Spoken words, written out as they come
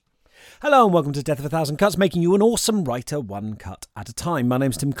Hello and welcome to Death of a Thousand Cuts, making you an awesome writer one cut at a time. My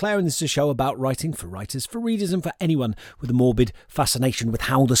name's Tim Clare and this is a show about writing for writers, for readers and for anyone with a morbid fascination with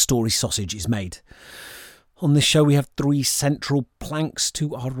how the story sausage is made. On this show we have three central planks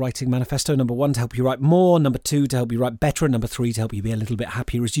to our writing manifesto. Number one, to help you write more. Number two, to help you write better. And number three, to help you be a little bit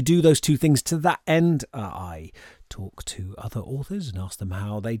happier as you do those two things. To that end, I talk to other authors and ask them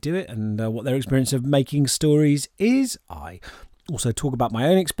how they do it and what their experience of making stories is. I also talk about my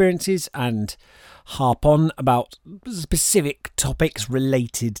own experiences and harp on about specific topics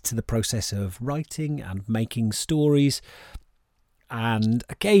related to the process of writing and making stories. And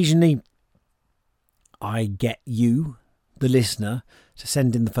occasionally I get you, the listener, to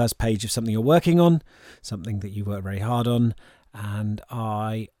send in the first page of something you're working on, something that you work very hard on, and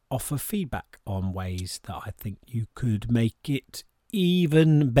I offer feedback on ways that I think you could make it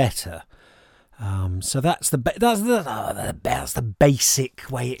even better. So that's the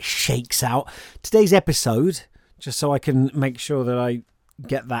basic way it shakes out. Today's episode, just so I can make sure that I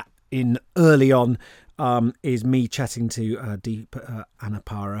get that in early on, is me chatting to Deepa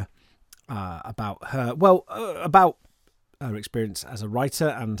Anapara about her experience as a writer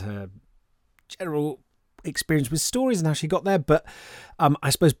and her general experience with stories and how she got there. But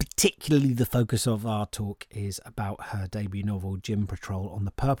I suppose particularly the focus of our talk is about her debut novel, Gym Patrol on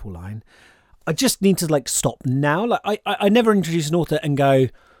the Purple Line. I just need to stop now. I never introduce an author and go,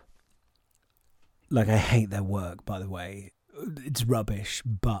 I hate their work, by the way. It's rubbish,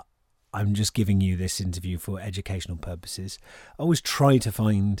 but I'm just giving you this interview for educational purposes. I always try to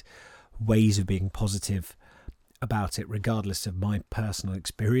find ways of being positive about it, regardless of my personal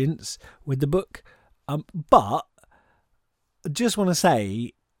experience with the book. But I just want to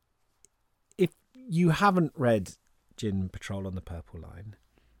say, if you haven't read Gym Patrol on the Purple Line,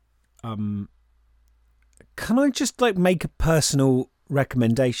 can I just make a personal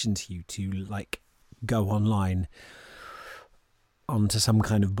recommendation to you to go online onto some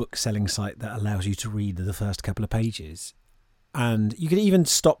kind of book selling site that allows you to read the first couple of pages? And you could even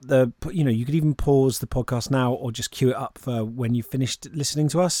you could even pause the podcast now or just queue it up for when you've finished listening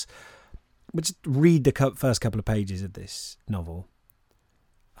to us. But just read the first couple of pages of this novel.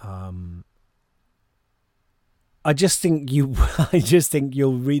 I just think you'll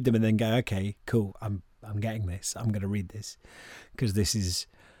read them and then go, okay, cool. I'm getting this. I'm going to read this because this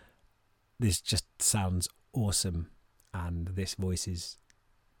just sounds awesome, and this voice is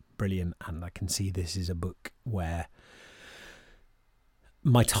brilliant, and I can see this is a book where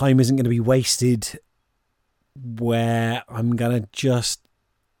my time isn't going to be wasted, where I'm just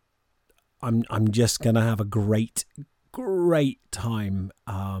going to have a great time.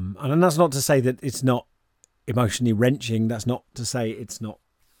 And that's not to say that it's not emotionally wrenching. That's not to say it's not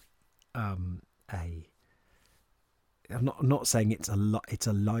I'm not saying it's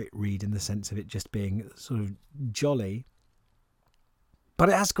a light read in the sense of it just being sort of jolly, but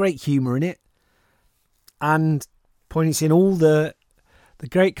it has great humour in it and points in all the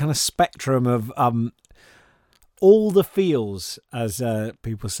great kind of spectrum of all the feels, as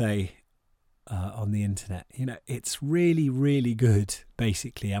people say on the internet. It's really, really good,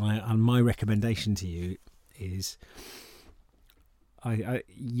 basically. And my recommendation to you is,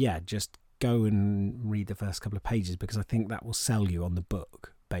 just go and read the first couple of pages, because I think that will sell you on the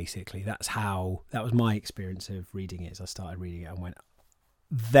book. Basically, that was my experience of reading it. As I started reading it and went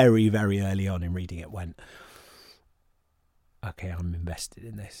very, very early on in reading it, okay, I'm invested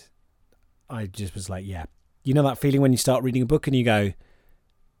in this. I just was like, yeah. You know that feeling when you start reading a book and you go,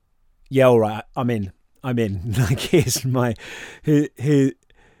 yeah, all right, I'm in.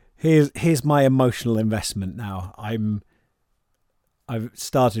 Here's my emotional investment now. I've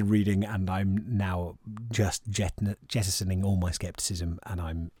started reading and I'm now just jettisoning all my skepticism,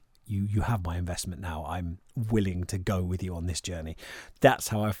 and you have my investment now. I'm willing to go with you on this journey. That's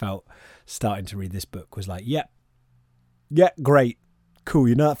how I felt starting to read this book. Was like, yeah, great, cool.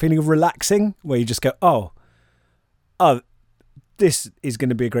 You know that feeling of relaxing where you just go, oh, this is going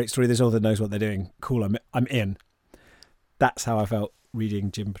to be a great story. This author knows what they're doing. Cool, I'm in. That's how I felt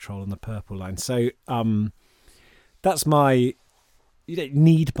reading Gym Patrol on the Purple Line. So that's you don't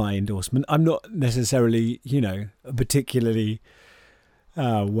need my endorsement. I'm not necessarily, a particularly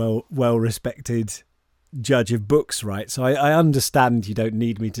well-respected judge of books, right? So I understand you don't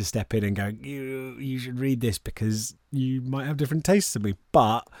need me to step in and go, you should read this because you might have different tastes than me.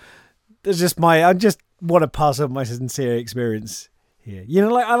 But there's just I just want to pass on my sincere experience here.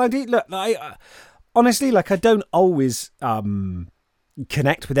 Honestly, I don't always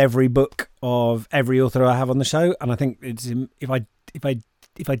connect with every book of every author I have on the show, and I think it's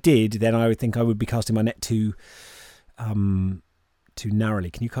if I did, then I would think I would be casting my net too too narrowly.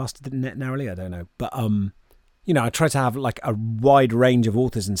 Can you cast the net narrowly? I don't know. But, I try to have like a wide range of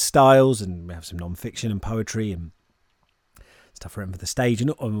authors and styles, and we have some non-fiction and poetry and stuff written for the stage.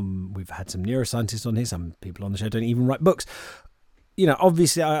 And we've had some neuroscientists on here. Some people on the show don't even write books.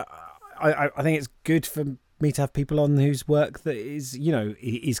 Obviously, I think it's good for me to have people on whose work that is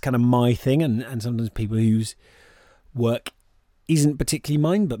kind of my thing, and sometimes people whose work isn't particularly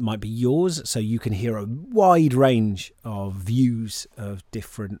mine but might be yours, so you can hear a wide range of views of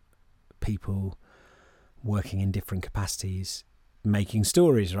different people working in different capacities making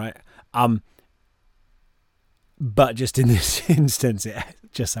stories, right? But just in this instance, it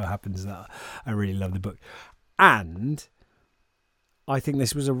just so happens that I really love the book, and I think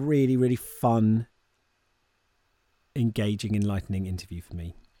this was a really, really fun, engaging, enlightening interview for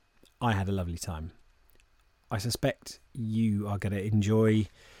me. I had a lovely time. I suspect you are going to enjoy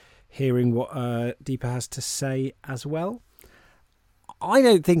hearing what Deepa has to say as well. I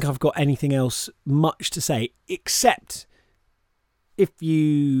don't think I've got anything else much to say, except if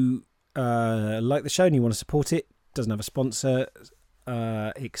you like the show and you want to support it, doesn't have a sponsor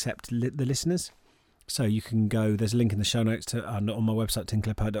except the listeners. So you can go, there's a link in the show notes to on my website,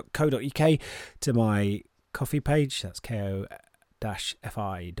 timclarepoet.co.uk, to my Ko-fi page. That's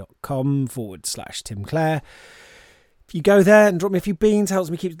ko-fi.com/Tim Clare. If you go there and drop me a few beans, helps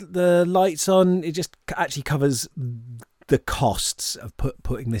me keep the lights on. It just actually covers the costs of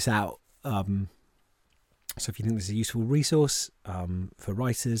putting this out. So if you think this is a useful resource for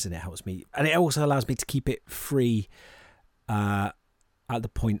writers, and it helps me, and it also allows me to keep it free at the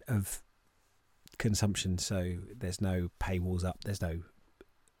point of consumption, so there's no paywalls up, there's no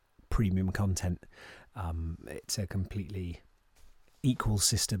premium content. It's a completely equal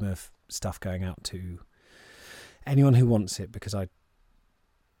system of stuff going out to anyone who wants it, because I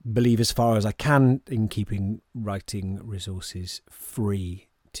believe as far as I can in keeping writing resources free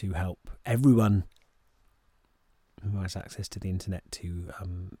to help everyone who has access to the internet to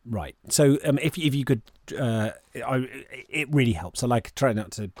write. So if you could, it really helps. I like try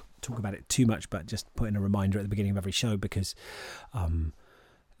not to talk about it too much, but just put in a reminder at the beginning of every show, because a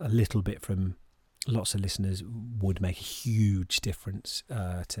little bit from lots of listeners would make a huge difference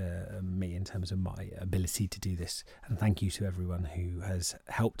to me in terms of my ability to do this. And thank you to everyone who has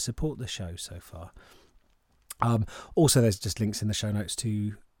helped support the show so far. Also, there's just links in the show notes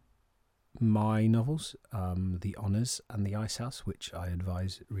to my novels, The Honours and The Ice House, which I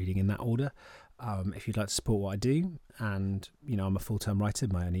advise reading in that order. If you'd like to support what I do, and I'm a full-time writer,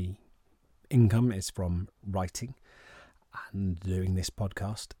 my only income is from writing and doing this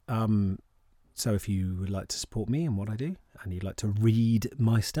podcast. So if you would like to support me and what I do, and you'd like to read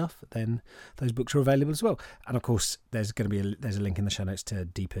my stuff, then those books are available as well. And of course, there's going to be there's a link in the show notes to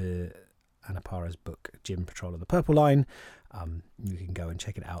Deepa Anapara's book, Jim Patrol of the Purple Line. You can go and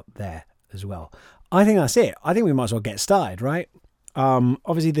check it out there as well. I think that's it. I think we might as well get started, right?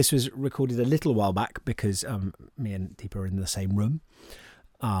 Obviously, this was recorded a little while back because me and Deepa are in the same room,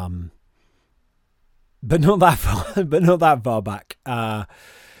 but not that far. But not that far back.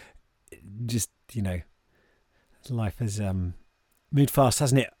 Just life has moved fast,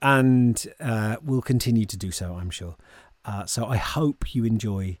 hasn't it? And will continue to do so, I'm sure. So I hope you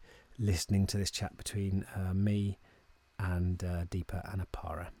enjoy listening to this chat between me and Deepa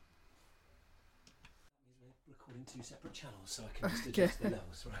Anapara. We're recording two separate channels, so I can just adjust the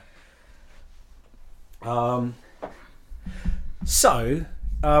levels, right? So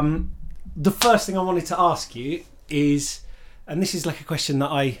the first thing I wanted to ask you is, and this is like a question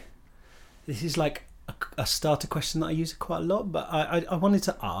that this is like a starter question that I use quite a lot, but I wanted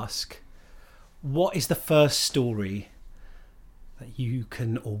to ask, what is the first story that you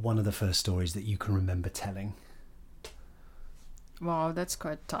can, or one of the first stories that you can remember telling? Wow, that's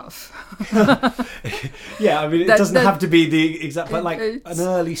quite tough. Yeah, I mean, it doesn't have to be the exact, but like an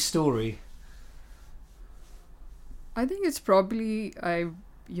early story. I think it's probably,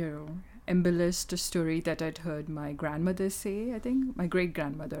 embellished a story that I'd heard my grandmother say. I think my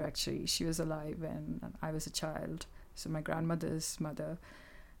great-grandmother, actually, she was alive when I was a child, so my grandmother's mother.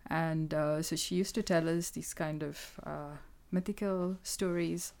 And so she used to tell us these kind of mythical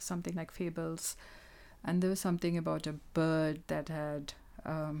stories, something like fables. And there was something about a bird that had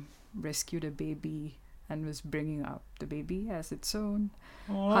rescued a baby and was bringing up the baby as its own,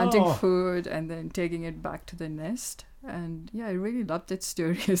 hunting food and then taking it back to the nest. And yeah, I really loved that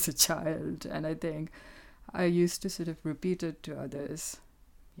story as a child. And I think I used to sort of repeat it to others,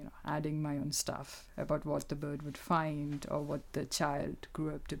 adding my own stuff about what the bird would find or what the child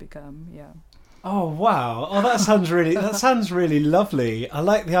grew up to become. Yeah. Oh, wow. Oh, that sounds really lovely. I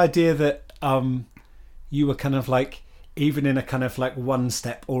like the idea that you were kind of like even in a kind of like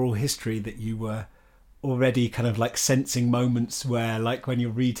one-step oral history, that you were already kind of like sensing moments where, like, when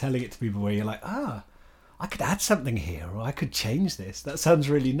you're retelling it to people, where you're like, I could add something here, or I could change this. That sounds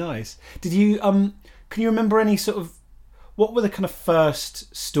really nice. Did you can you remember any sort of, what were the kind of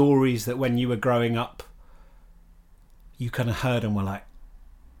first stories that when you were growing up you kind of heard and were like,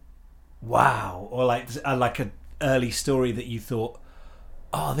 wow, or like an early story that you thought,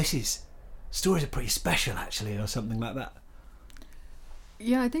 oh, stories are pretty special actually, or something like that?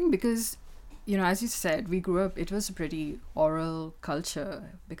 Yeah, I think because, as you said, we grew up, it was a pretty oral culture,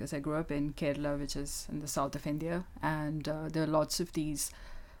 because I grew up in Kerala, which is in the south of India, and there are lots of these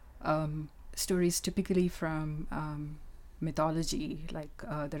stories typically from mythology, like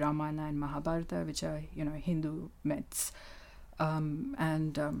the Ramayana and Mahabharata, which are, Hindu myths.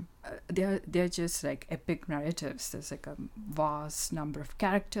 They're just like epic narratives. There's like a vast number of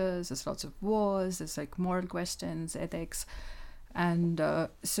characters, there's lots of wars, there's like moral questions, ethics. And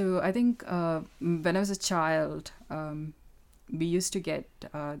so I think when I was a child, we used to get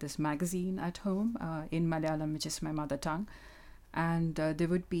this magazine at home in Malayalam, which is my mother tongue. And there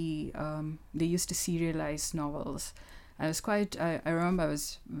would be, they used to serialize novels. I remember I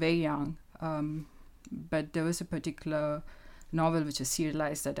was very young, but there was a particular novel which was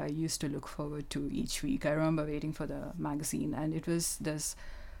serialized that I used to look forward to each week. I remember waiting for the magazine, and it was this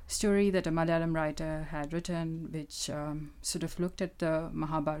story that a Malayalam writer had written, which sort of looked at the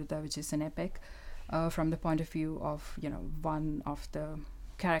Mahabharata, which is an epic, from the point of view of, one of the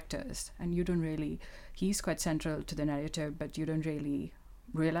characters. And he's quite central to the narrative, but you don't really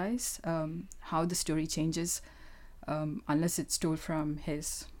realize how the story changes unless it's told from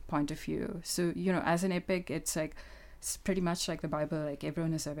his point of view. So, as an epic, it's pretty much like the Bible, like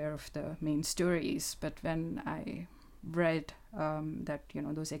everyone is aware of the main stories. But when I read that,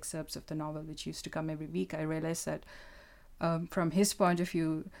 those excerpts of the novel which used to come every week, I realized that from his point of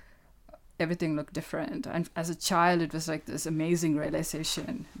view, everything looked different. And as a child, it was like this amazing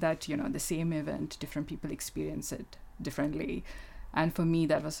realization that, the same event, different people experience it differently. And for me,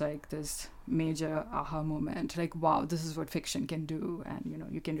 that was like this major aha moment, like, wow, this is what fiction can do. And,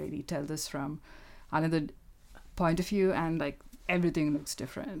 you can really tell this from another point of view, and like everything looks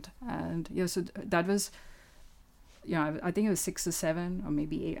different. And so that was, I think it was 6 or 7 or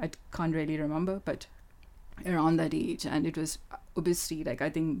maybe 8, I can't really remember, but around that age. And it was obviously, like, I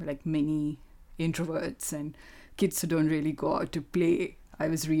think like many introverts and kids who don't really go out to play, I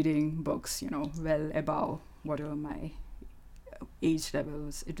was reading books, well above whatever my age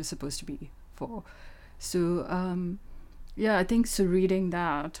levels it was supposed to be for. So I think so reading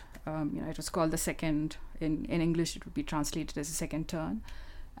that, it was called the second, in English it would be translated as a second turn,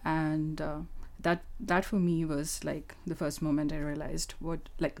 and that for me was like the first moment I realized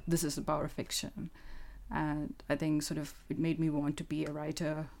this is the power of fiction. And I think sort of it made me want to be a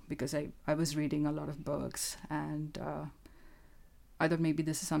writer, because I was reading a lot of books, and I thought maybe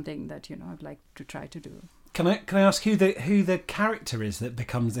this is something that I'd like to try to do. Can I ask who the character is that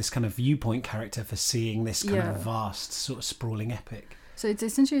becomes this kind of viewpoint character for seeing this kind of vast sort of sprawling epic? So it's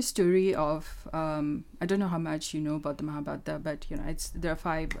essentially a story of I don't know how much you know about the Mahabharata, but there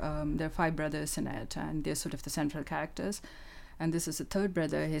are five brothers in it, and they're sort of the central characters. And this is the third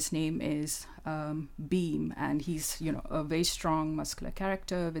brother. His name is Bhim, and he's a very strong, muscular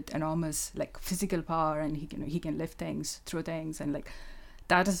character with enormous like physical power, and he can lift things, throw things, and like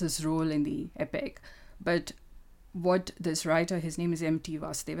that is his role in the epic. But what this writer, his name is M.T.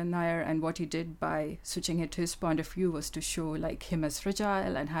 Vasudevan Nair, and what he did by switching it to his point of view was to show like him as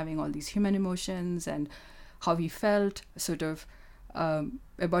fragile and having all these human emotions, and how he felt sort of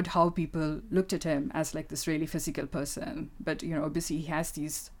about how people looked at him as like this really physical person. But obviously he has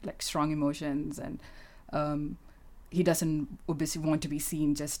these like strong emotions, and he doesn't obviously want to be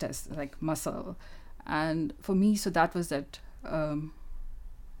seen just as like muscle. And for me, so that was that,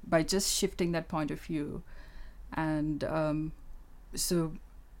 by just shifting that point of view, and so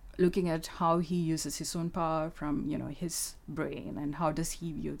looking at how he uses his own power from his brain, and how does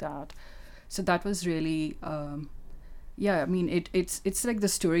he view that. So that was really it's like the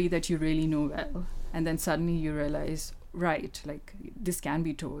story that you really know well, and then suddenly you realize, right, like this can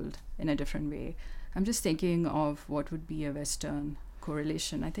be told in a different way. I'm just thinking of what would be a Western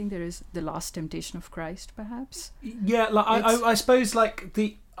correlation. I think there is The Last Temptation of Christ, perhaps. Yeah, like I suppose like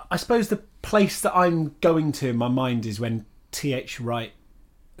the place that I'm going to in my mind is when T.H. White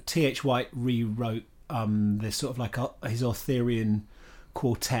rewrote this sort of like his Arthurian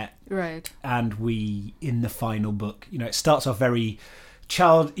quartet, right? And we, in the final book, it starts off very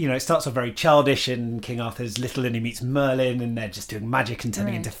childish, and King Arthur's little, and he meets Merlin, and they're just doing magic and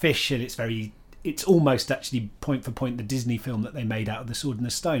turning into fish, and it's very it's almost actually point for point the Disney film that they made out of The Sword and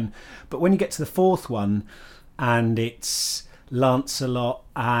the Stone. But when you get to the fourth one, and it's Lancelot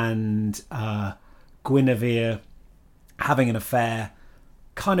and Guinevere having an affair,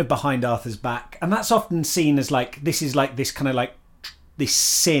 kind of behind Arthur's back, and that's often seen as like this kind of like this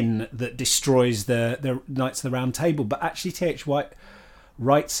sin that destroys the Knights of the Round Table. But actually, T.H. White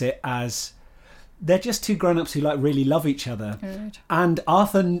writes it as they're just two grown-ups who like really love each other, Right. and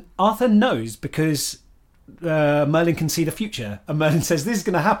Arthur knows because Merlin can see the future, and Merlin says this is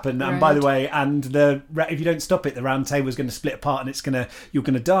going to happen, and by the way, and if you don't stop it, the Round Table is going to split apart, and you're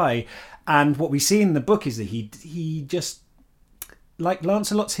going to die. And what we see in the book is that he just, like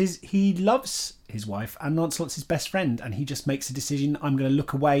Lancelot's he loves his wife, and Lancelot's his best friend, and he just makes a decision: I'm going to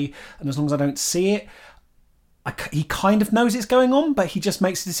look away, and as long as I don't see it, he kind of knows it's going on, but he just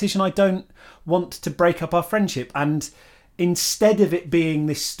makes a decision: I don't want to break up our friendship. And instead of it being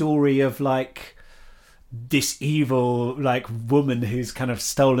this story of like this evil like woman who's kind of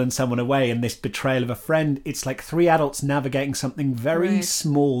stolen someone away and this betrayal of a friend, it's like three adults navigating something very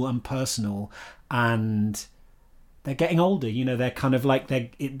small and personal, and they're getting older, you know, they're kind of like they're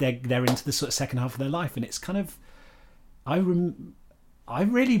into the sort of second half of their life, and it's kind of I'm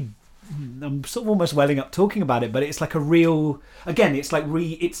sort of almost welling up talking about it, but it's like a real, again, it's like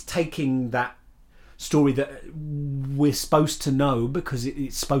it's taking that story that we're supposed to know because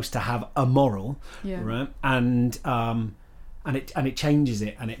it's supposed to have a moral, right? And it changes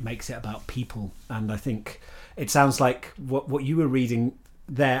it, and it makes it about people. And I think it sounds like what you were reading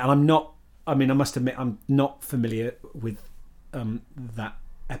there, and I must admit I'm not familiar with that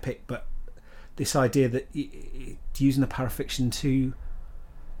epic, but this idea that using the parafiction to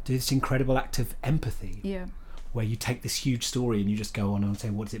do this incredible act of empathy, where you take this huge story and you just go on and say,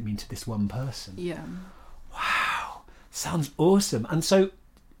 what does it mean to this one person? Wow, sounds awesome. And so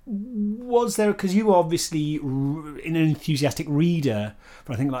was there, because you were obviously an enthusiastic reader,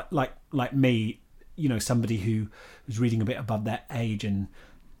 but I think like me, you know, somebody who was reading a bit above their age and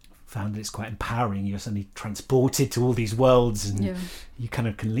found that it's quite empowering. You're suddenly transported to all these worlds, and you kind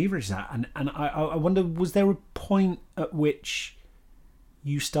of can leverage that. And I wonder, was there a point at which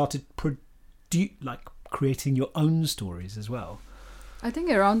you started creating your own stories as well? I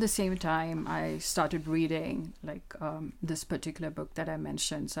think around the same time I started reading this particular book that I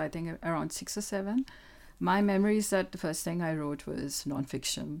mentioned. So I think around 6 or 7. My memory is that the first thing I wrote was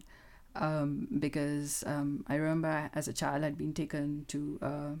nonfiction, because I remember as a child I'd been taken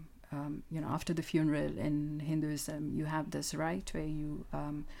to, after the funeral in Hinduism, you have this rite where you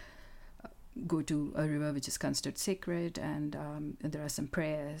go to a river which is considered sacred, and there are some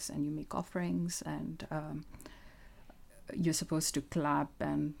prayers, and you make offerings, and you're supposed to clap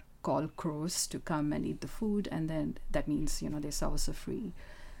and call crows to come and eat the food, and then that means their souls are free.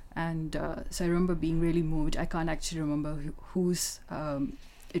 And so I remember being really moved. I can't actually remember whose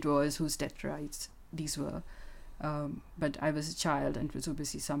it was, whose death rites these were, but I was a child, and it was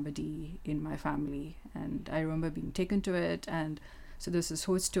obviously somebody in my family, and I remember being taken to it. And so there's this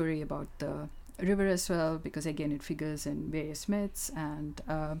whole story about the river as well, because again it figures in various myths, and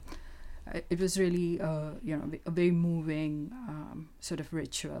it was really a very moving sort of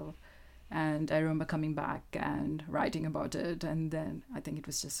ritual. And I remember coming back and writing about it, and then I think it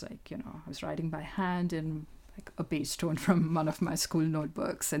was just I was writing by hand in like a page torn from one of my school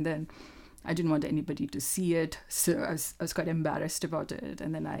notebooks, and then I didn't want anybody to see it, so I was quite embarrassed about it,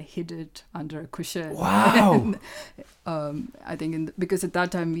 and then I hid it under a cushion. Wow! And, I think because at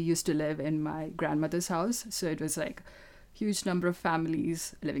that time we used to live in my grandmother's house, so it was like huge number of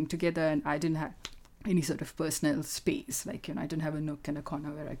families living together, and I didn't have any sort of personal space. I didn't have a nook and a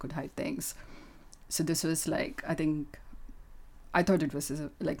corner where I could hide things. So this was I thought it was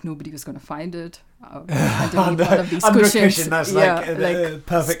like nobody was going to find it. Underneath all of these under cushions. A cushion, that's like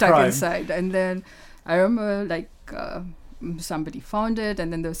perfect stuck crime. Inside. And then I remember somebody found it,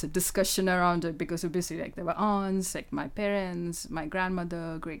 and then there was a discussion around it, because obviously there were aunts, my parents, my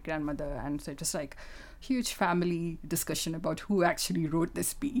grandmother, great grandmother, and so it was huge family discussion about who actually wrote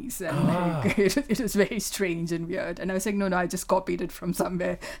this piece, and it was very strange and weird. And I was no, I just copied it from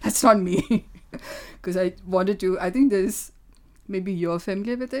somewhere. That's not me, because I wanted to. I think there's, maybe you're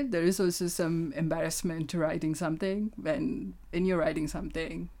familiar with it, there is also some embarrassment to writing something when you're writing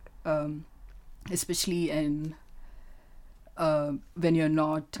something, especially in when you're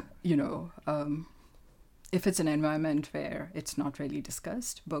not, if it's an environment where it's not really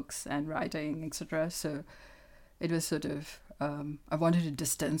discussed, books and writing, etc. So it was sort of, I wanted to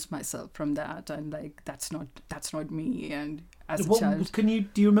distance myself from that, and that's not me. And as a child,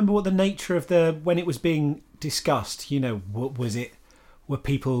 do you remember what the nature of when it was being discussed? What was it? Were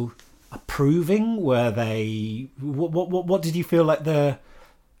people approving? Were they? What did you feel like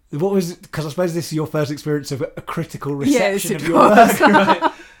what was? Because I suppose this is your first experience of a critical reception of your work,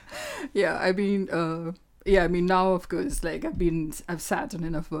 right? Yeah, I mean, now of course, like I've sat in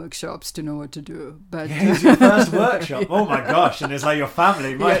enough workshops to know what to do. But yeah, it's your first workshop. Oh my gosh! And it's like your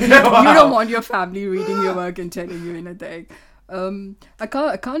family. Yeah, you don't want your family reading your work and telling you anything. I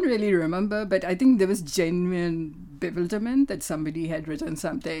can't really remember, but I think there was genuine bewilderment that somebody had written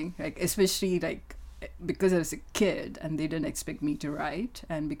something, like especially like because I was a kid and they didn't expect me to write,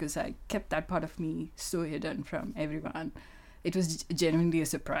 and because I kept that part of me so hidden from everyone. It was genuinely a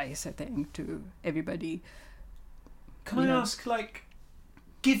surprise, I think, to everybody. Can I ask, like,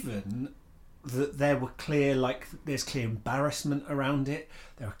 given that there's clear embarrassment around it,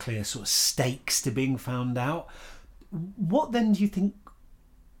 there are clear sort of stakes to being found out, what then do you think,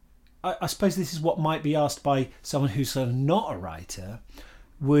 I suppose this is what might be asked by someone who's sort of not a writer,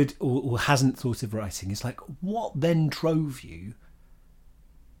 would or hasn't thought of writing, is like, what then drove you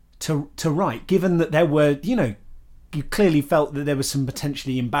to write, given that there were, you clearly felt that there was some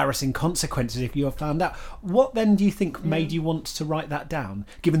potentially embarrassing consequences if you were found out. What then do you think made you want to write that down,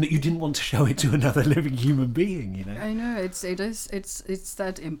 given that you didn't want to show it to another living human being? I know it's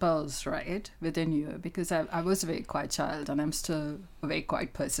that impulse, right, within you. Because I was a very quiet child, and I'm still a very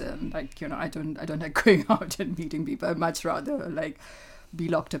quiet person. Like I don't like going out and meeting people. I'd much rather like be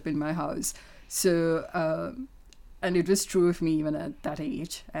locked up in my house. So and it was true of me even at that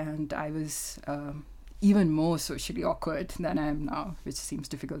age, and I was. Even more socially awkward than I am now, which seems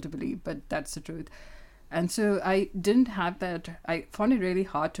difficult to believe, but that's the truth. And so I didn't have that. I found it really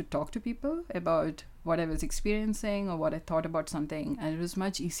hard to talk to people about what I was experiencing or what I thought about something. And it was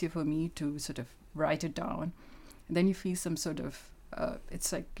much easier for me to sort of write it down. And then you feel some sort of,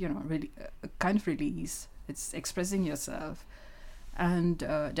 it's like, really a kind of release. It's expressing yourself. And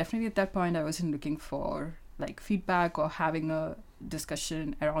definitely at that point, I wasn't looking for like feedback or having a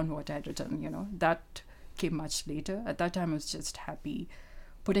discussion around what I had written, that came much later. At that time I was just happy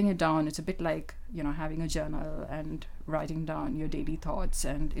putting it down. It's a bit like having a journal and writing down your daily thoughts,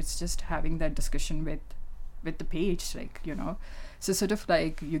 and it's just having that discussion with the page, so sort of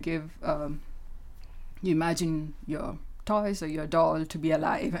like you give you imagine your toys or your doll to be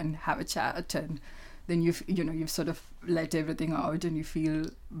alive and have a chat, and then you've sort of let everything out and you feel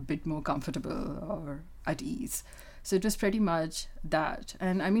a bit more comfortable or at ease. So it was pretty much that.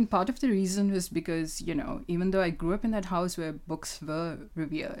 And I mean, part of the reason was because, even though I grew up in that house where books were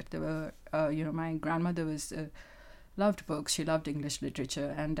revered, there were, my grandmother loved books. She loved English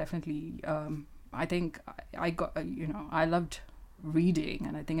literature. And definitely, I think I got, I loved reading,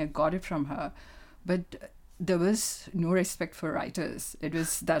 and I think I got it from her. But there was no respect for writers. It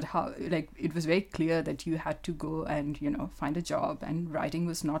was it was very clear that you had to go and, find a job, and writing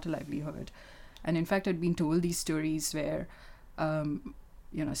was not a livelihood. And in fact, I'd been told these stories where, someone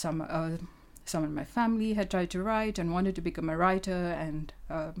in my family had tried to write and wanted to become a writer, and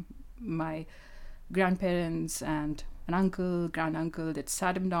my grandparents and an granduncle, that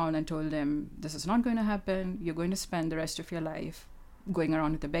sat him down and told him, this is not going to happen. You're going to spend the rest of your life going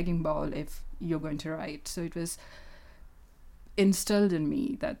around with a begging bowl if you're going to write. So it was instilled in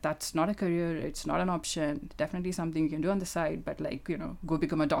me that that's not a career, it's not an option, definitely something you can do on the side, but go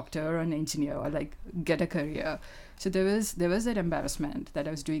become a doctor or an engineer or get a career. So there was that embarrassment that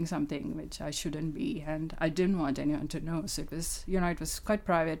I was doing something which I shouldn't be, and I didn't want anyone to know. So it was it was quite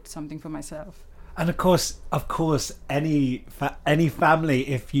private, something for myself. And of course any family,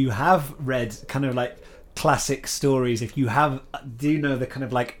 if you have read kind of like classic stories, if you do know the kind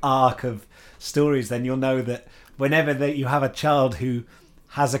of like arc of stories, then you'll know that whenever you have a child who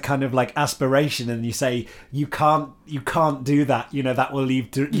has a kind of like aspiration and you say you can't do that, that will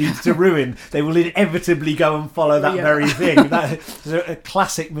lead to ruin, they will inevitably go and follow that very thing. That's a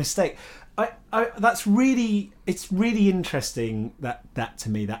classic mistake. It's really interesting that to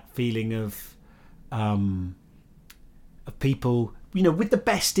me, that feeling of people with the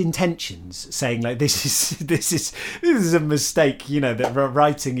best intentions saying like this is a mistake, that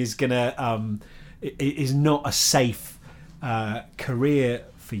writing is gonna is not a safe career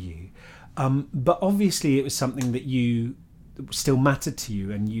for you, but obviously it was something that you still mattered to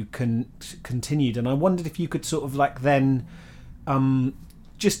you, and you continued. And I wondered if you could sort of like then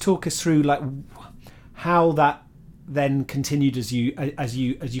just talk us through like how that then continued as you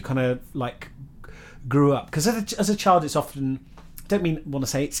kind of like grew up, because as a child it's often, want to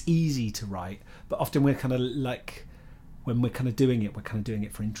say it's easy to write, but often we're kind of like, when we're kind of doing it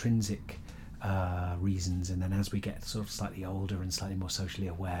for intrinsic reasons, and then as we get sort of slightly older and slightly more socially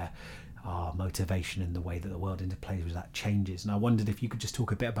aware, our motivation and the way that the world interplays with that changes. And I wondered if you could just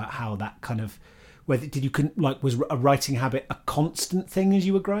talk a bit about how that kind of, whether was a writing habit a constant thing as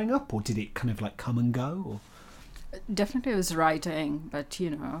you were growing up, or did it kind of like come and go? Or? Definitely it was writing, but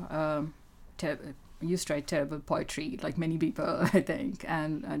I used to write terrible poetry, like many people, I think,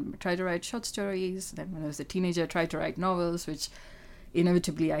 and tried to write short stories. Then when I was a teenager, I tried to write novels, which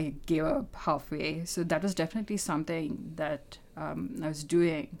inevitably I gave up halfway. So that was definitely something that I was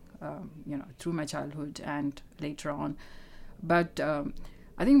doing, through my childhood and later on. But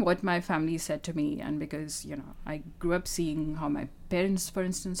I think what my family said to me, and because, I grew up seeing how my parents, for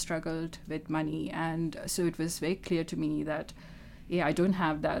instance, struggled with money. And so it was very clear to me that, I don't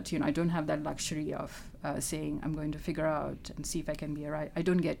have that, I don't have that luxury of saying I'm going to figure out and see if I can be a writer. I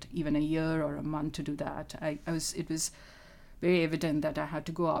don't get even a year or a month to do that. It was very evident that I had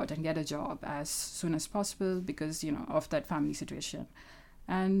to go out and get a job as soon as possible because, of that family situation.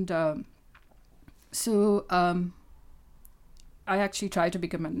 And so I actually tried to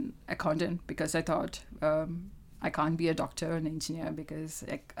become an accountant because I thought I can't be a doctor or an engineer because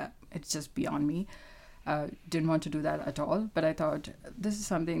it's just beyond me. Didn't want to do that at all, but I thought this is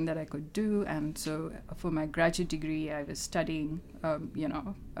something that I could do. And so for my graduate degree, I was studying,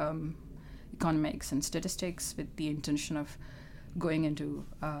 economics and statistics with the intention of going into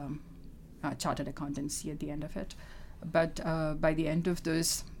chartered accountancy at the end of it. But by the end of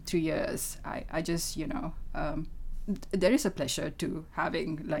those 3 years, I just, there is a pleasure to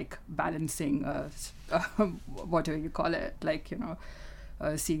having like balancing, whatever you call it, like,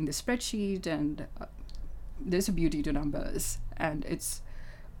 seeing the spreadsheet, and there's a beauty to numbers, and it's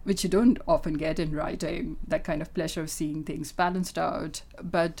which you don't often get in writing, that kind of pleasure of seeing things balanced out.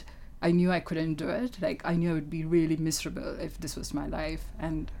 But I knew I couldn't do it. Like, I knew I would be really miserable if this was my life,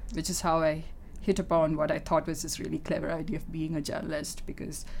 and which is how I hit upon what I thought was this really clever idea of being a journalist,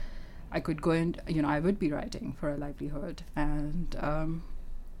 because I could go and, I would be writing for a livelihood, and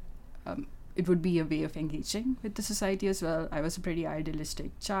it would be a way of engaging with the society as well. I was a pretty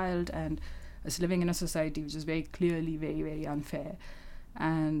idealistic child, and I was living in a society which is very clearly very, very unfair.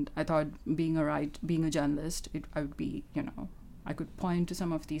 And I thought being a journalist, I would be, I could point to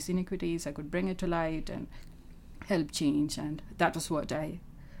some of these inequities, I could bring it to light and help change. And that was what I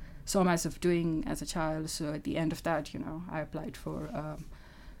saw myself doing as a child. So at the end of that, I applied for a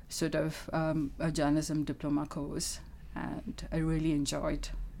journalism diploma course, and I really enjoyed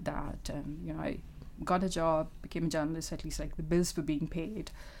that. And, I got a job, became a journalist, at least like the bills were being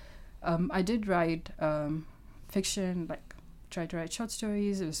paid. I did write fiction, like tried to write short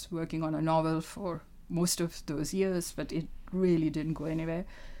stories. I was working on a novel for most of those years, but it really didn't go anywhere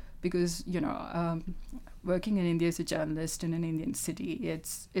because, working in India as a journalist in an Indian city,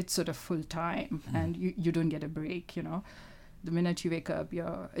 it's sort of full time, and you don't get a break, The minute you wake up, you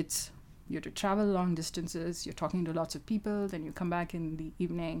have to travel long distances, you're talking to lots of people, then you come back in the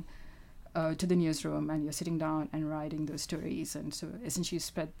evening to the newsroom, and you're sitting down and writing those stories. And so essentially you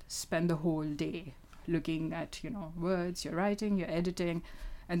spend the whole day looking at, words, you're writing, you're editing,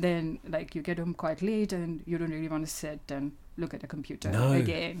 and then like you get home quite late and you don't really want to sit and look at a computer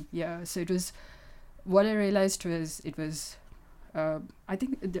again. Yeah. So what I realized was I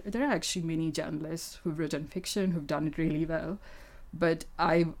think there are actually many journalists who've written fiction, who've done it really well. But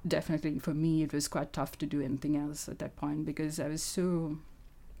for me, it was quite tough to do anything else at that point because I was so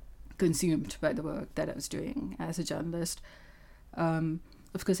consumed by the work that I was doing as a journalist.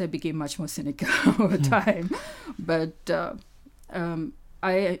 Of course, I became much more cynical over time. But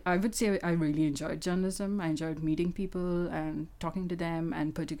I would say I really enjoyed journalism. I enjoyed meeting people and talking to them,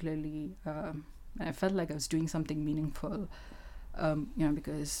 and particularly I felt like I was doing something meaningful.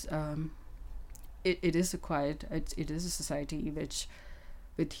 Because it is a society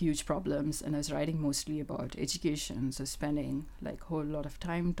with huge problems, and I was writing mostly about education, so spending like a whole lot of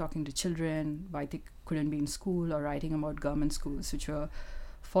time talking to children why they couldn't be in school, or writing about government schools which were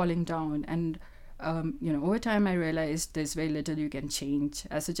falling down. And over time I realized there's very little you can change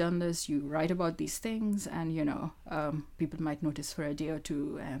as a journalist. You write about these things, and people might notice for a day or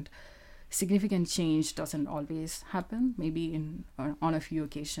two, and significant change doesn't always happen. Maybe on a few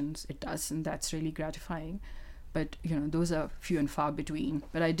occasions it does, and that's really gratifying. But those are few and far between.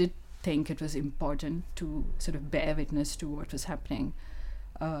 But I did think it was important to sort of bear witness to what was happening,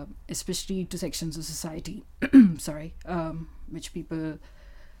 especially to sections of society, which people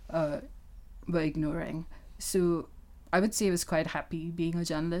were ignoring. So I would say I was quite happy being a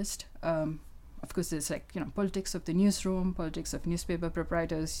journalist. Of course, there's politics of the newsroom, politics of newspaper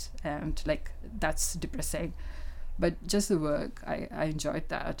proprietors, and that's depressing. But just the work, I enjoyed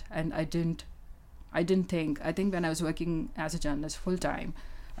that, and I think when I was working as a journalist full time,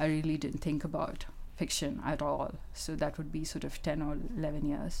 I really didn't think about fiction at all. So that would be sort of 10 or 11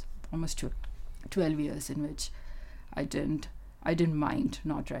 years, almost 12 years in which I didn't mind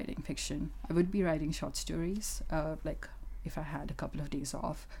not writing fiction. I would be writing short stories, like if I had a couple of days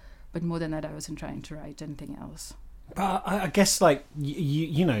off, but more than that, I wasn't trying to write anything else. But I guess, like,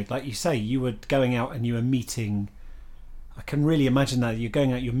 you know, like you say, you were going out and you were meeting. I can really imagine that you're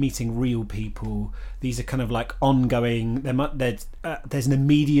going out, you're meeting real people. These are kind of like ongoing. There's an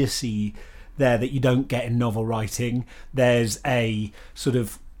immediacy there that you don't get in novel writing. There's a sort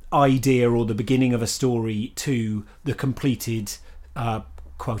of idea or the beginning of a story to the completed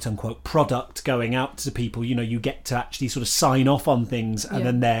quote unquote product going out to people. You know, you get to actually sort of sign off on things, and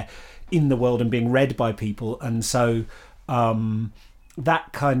then they're in the world and being read by people. And so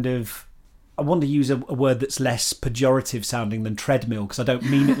that kind of, I want to use a word that's less pejorative sounding than treadmill, because I don't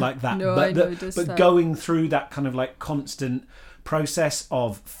mean it like that. No, but going through that kind of like constant process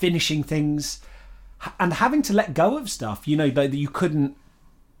of finishing things and having to let go of stuff, you know, that you couldn't,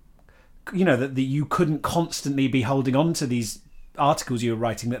 you know, that you couldn't constantly be holding on to these articles you were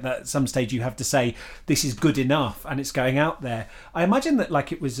writing, that at some stage you have to say this is good enough and it's going out there. I imagine that,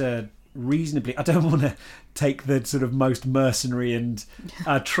 like, it was a reasonably, I don't want to take the sort of most mercenary and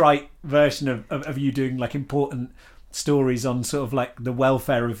trite version of you doing like important stories on sort of like the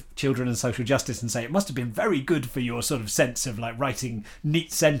welfare of children and social justice and say it must have been very good for your sort of sense of like writing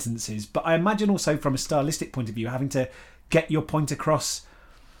neat sentences, but I imagine also from a stylistic point of view having to get your point across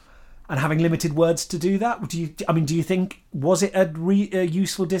and having limited words to do that. Do you think, was it a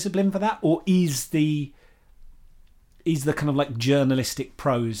useful discipline for that, or is the kind of like journalistic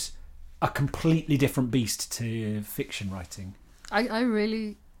prose a completely different beast to fiction writing? I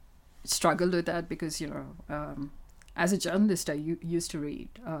really struggled with that because, you know, as a journalist, I used to read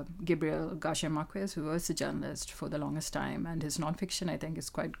Gabriel Garcia Marquez, who was a journalist for the longest time, and his nonfiction, I think, is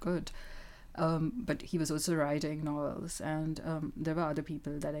quite good. But he was also writing novels, and there were other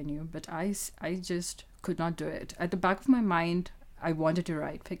people that I knew, but I just could not do it. At the back of my mind, I wanted to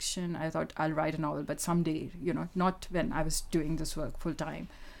write fiction. I thought I'll write a novel, but someday, you know, not when I was doing this work full time,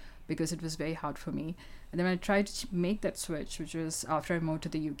 because it was very hard for me. And then I tried to make that switch, which was after I moved to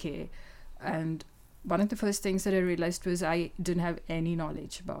the UK. And one of the first things that I realized was I didn't have any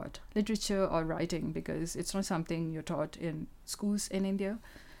knowledge about literature or writing, because it's not something you're taught in schools in India.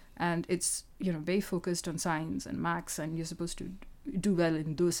 And it's, you know, very focused on science and maths, and you're supposed to do well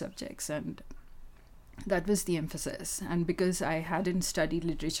in those subjects. And that was the emphasis. And because I hadn't studied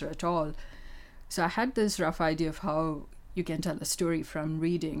literature at all, so I had this rough idea of how you can tell a story from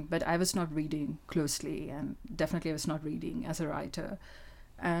reading, but I was not reading closely, and definitely I was not reading as a writer.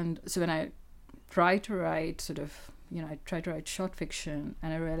 And so when I tried to write sort of, you know, I tried to write short fiction,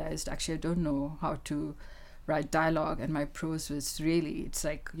 and I realized actually I don't know how to write dialogue, and my prose was really, it's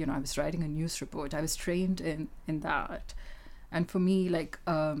like, you know, I was writing a news report. I was trained in that. And for me, like,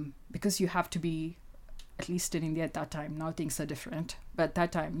 because you have to be, at least in India at that time, now things are different, but at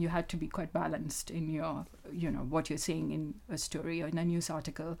that time you had to be quite balanced in your, you know, what you're saying in a story or in a news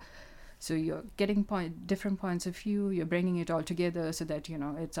article. So you're getting different points of view, you're bringing it all together so that, you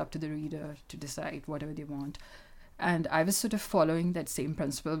know, it's up to the reader to decide whatever they want. And I was sort of following that same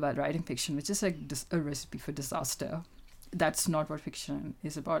principle while writing fiction, which is like a recipe for disaster. That's not what fiction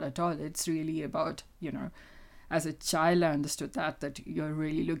is about at all. It's really about, you know, as a child, I understood that you're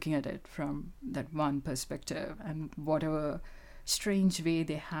really looking at it from that one perspective, and whatever strange way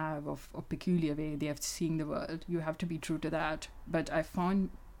they have or peculiar way they have seeing the world, you have to be true to that. But I found,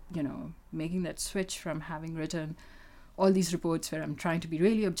 you know, making that switch from having written all these reports where I'm trying to be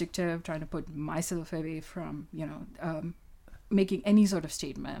really objective, trying to put myself away from, you know, making any sort of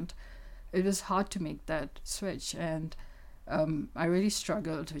statement, it was hard to make that switch. And I really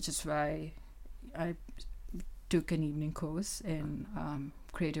struggled, which is why I took an evening course in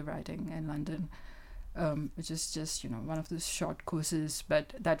creative writing in London, which is just, you know, one of those short courses,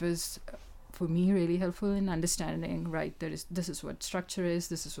 but that was for me really helpful in understanding, right, this is what structure is,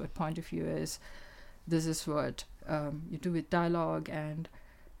 this is what point of view is, this is what you do with dialogue. And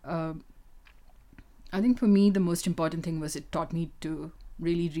I think for me the most important thing was it taught me to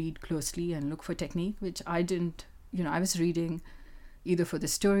really read closely and look for technique, which I didn't, you know, I was reading either for the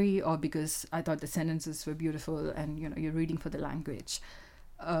story or because I thought the sentences were beautiful, and, you know, you're reading for the language.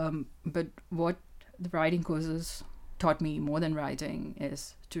 But what the writing courses taught me more than writing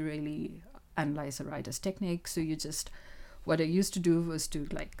is to really analyze a writer's technique. So what I used to do was to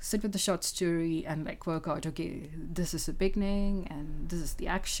like sit with the short story and like work out, okay, this is the beginning and this is the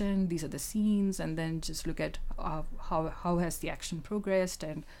action, these are the scenes, and then just look at how has the action progressed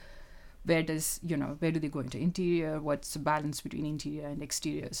and where do they go into interior? What's the balance between interior and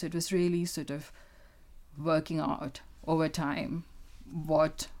exterior? So it was really sort of working out over time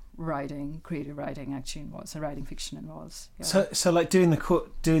what creative writing actually involves, and writing fiction involves. Yeah. So like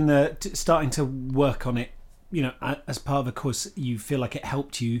starting to work on it, as part of the course, you feel like it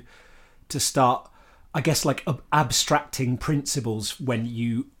helped you to start, I guess, like abstracting principles. When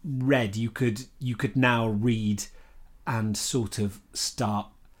you read, you could now read and sort of start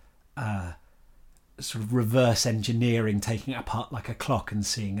sort of reverse engineering, taking it apart like a clock and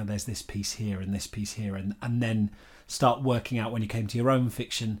seeing, there's this piece here and this piece here, and then start working out, when you came to your own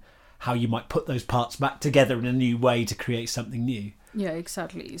fiction, how you might put those parts back together in a new way to create something new. Yeah,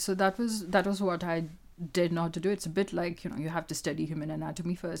 exactly. So that was what I did not to do. It's a bit like, you have to study human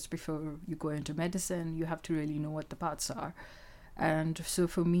anatomy first before you go into medicine. You have to really know what the parts are. And so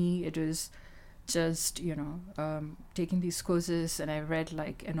for me, it was just, taking these courses, and I read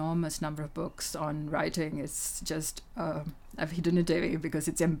like enormous number of books on writing. It's just, I've hidden it away because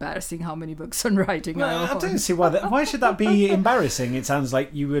it's embarrassing how many books on writing I own. I don't see why why should that be embarrassing? It sounds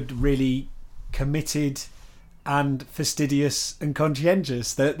like you were really committed and fastidious and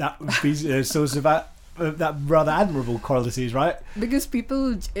conscientious. That would be source of that rather admirable qualities, right? Because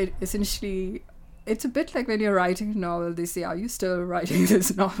people, essentially, it's a bit like when you're writing a novel, they say, are you still writing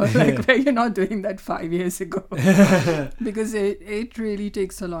this novel? Like, where you're not doing that 5 years ago. Because it really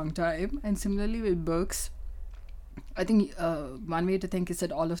takes a long time. And similarly with books, I think one way to think is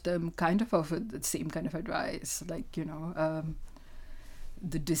that all of them kind of offer the same kind of advice. Like,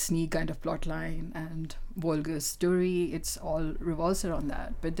 the Disney kind of plot line and vulgar story, it's all revolves around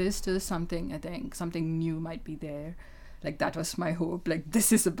that. But there's still something, I think, something new might be there. Like, that was my hope. Like,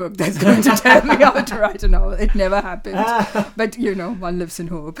 this is a book that's going to tell me how to write a novel. It never happened. But, one lives in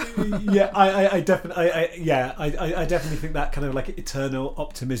hope. Yeah, I definitely think that kind of like eternal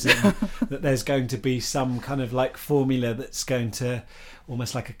optimism that there's going to be some kind of like formula that's going to,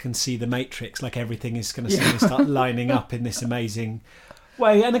 almost like I can see the Matrix, like everything is going to suddenly start lining up in this amazing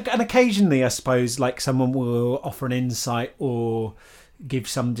way. And occasionally, I suppose, like someone will offer an insight or give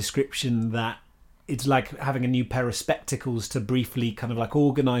some description that it's like having a new pair of spectacles to briefly kind of like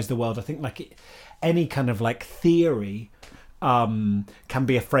organise the world. I think like any kind of like theory can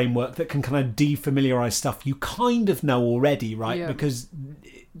be a framework that can kind of defamiliarise stuff you kind of know already, right? Yeah. Because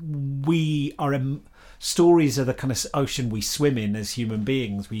we are stories are the kind of ocean we swim in as human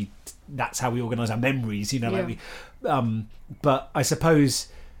beings. That's how we organise our memories, like but I suppose,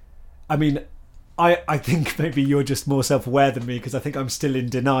 I mean, I think maybe you're just more self-aware than me, because I think I'm still in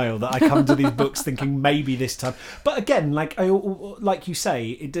denial that I come to these books thinking maybe this time. But again, like you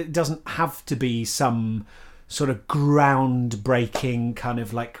say, it doesn't have to be some sort of groundbreaking kind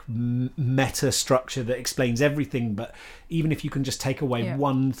of like meta structure that explains everything. But even if you can just take away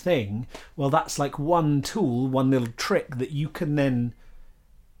one thing, well, that's like one tool, one little trick that you can then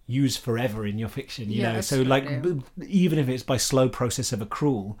use forever in your fiction. You know, so like even if it's by slow process of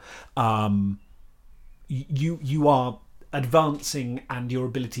accrual, you are advancing, and your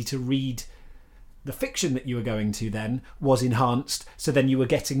ability to read the fiction that you were going to then was enhanced, so then you were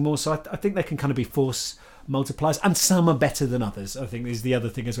getting more. So I think they can kind of be force multipliers, and some are better than others, I think, is the other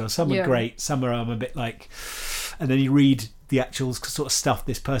thing as well. Some are great, some are a bit like, and then you read the actual sort of stuff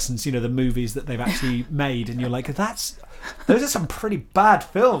this person's, the movies that they've actually made, and you're like, those are some pretty bad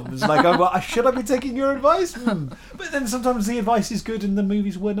films. Like, should I be taking your advice? But then sometimes the advice is good and the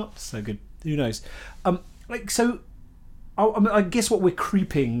movies were not so good. Who knows? I guess what we're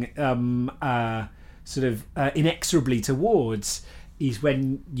creeping inexorably towards is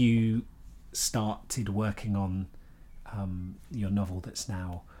when you started working on your novel that's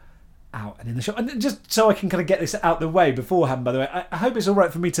now out and in the shop. And just so I can kind of get this out the way beforehand, by the way, I hope it's all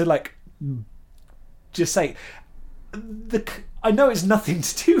right for me to like just say, I know it's nothing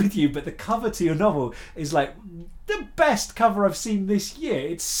to do with you, but the cover to your novel is like the best cover I've seen this year.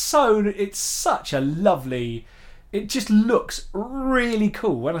 It's such a lovely, it just looks really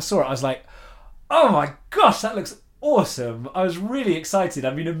cool. When I saw it, I was like, oh my gosh, that looks awesome. I was really excited.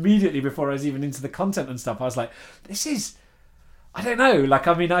 I mean, immediately before I was even into the content and stuff, I was like, this is, I don't know, like,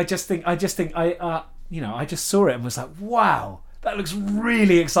 I mean, I just think I just saw it and was like, wow, that looks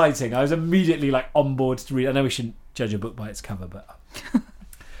really exciting. I was immediately like on board to read. I know we shouldn't judge a book by its cover, but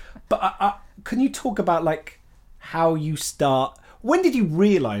can you talk about like how you start? When did you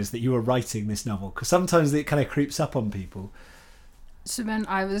realise that you were writing this novel? Because sometimes it kind of creeps up on people. So when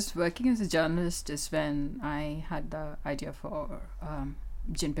I was working as a journalist is when I had the idea for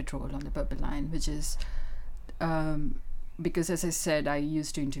Gin Patrol on the Purple Line, which is because, as I said, I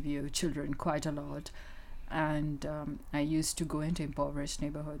used to interview children quite a lot. and I used to go into impoverished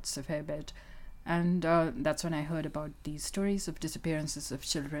neighborhoods a fair bit. And that's when I heard about these stories of disappearances of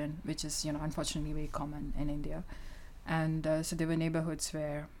children, which is, unfortunately very common in India. And so there were neighborhoods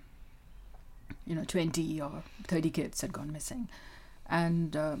where, 20 or 30 kids had gone missing.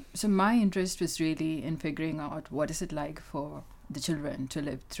 And so my interest was really in figuring out what is it like for the children to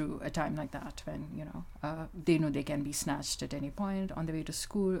live through a time like that when, they know they can be snatched at any point on the way to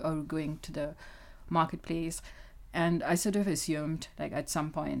school or going to the marketplace. And I sort of assumed, like, at some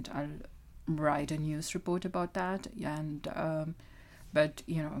point I'll write a news report about that. And but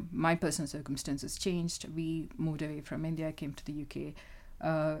my personal circumstances changed. We moved away from India, came to the UK.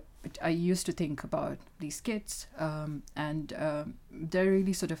 But I used to think about these kids, and they're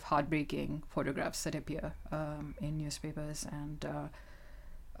really sort of heartbreaking photographs that appear in newspapers and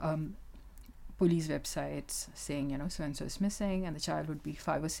police websites saying, so and so is missing, and the child would be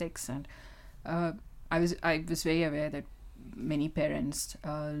 5 or 6. And I was very aware that many parents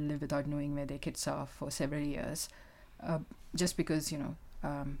live without knowing where their kids are for several years, just because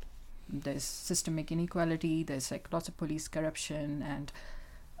there's systemic inequality, there's like lots of police corruption, and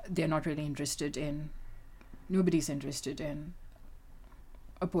they're not really nobody's interested in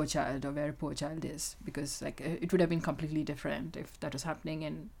a poor child or where a poor child is, because like it would have been completely different if that was happening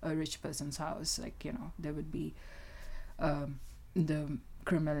in a rich person's house. Like, there would be the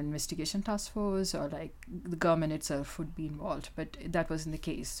criminal investigation task force, or like the government itself would be involved, but that wasn't the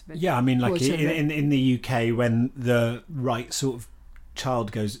case. Yeah, I mean, like in the UK, when the right sort of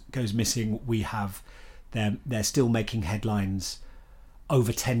child goes missing, we have they're still making headlines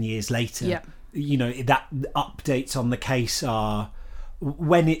over 10 years later. Yeah. That updates on the case are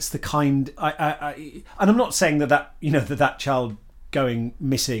when it's the kind I and I'm not saying that child going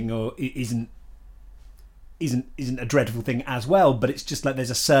missing or isn't a dreadful thing as well, but it's just like there's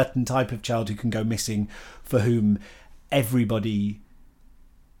a certain type of child who can go missing for whom everybody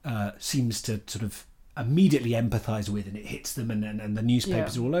seems to sort of immediately empathize with, and it hits them, and the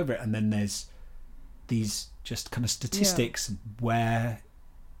newspapers are all over it. And then there's these just kind of statistics where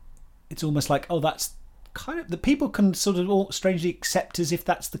it's almost like, oh, that's kind of the people can sort of all strangely accept as if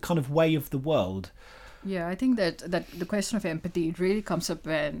that's the kind of way of the world. Yeah, I think that the question of empathy, it really comes up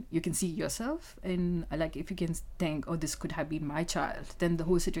when you can see yourself in, like, if you can think, oh, this could have been my child, then the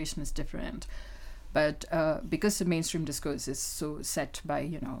whole situation is different. But because the mainstream discourse is so set by,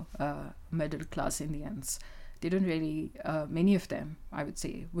 middle class Indians, they don't really, many of them, I would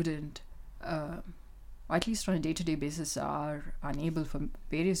say, wouldn't, at least on a day-to-day basis, are unable for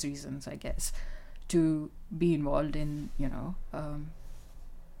various reasons, I guess, to be involved in,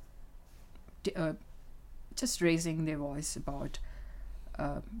 just raising their voice about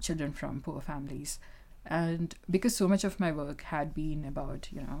children from poor families. And because so much of my work had been about,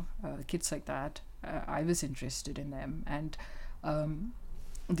 kids like that, I was interested in them. And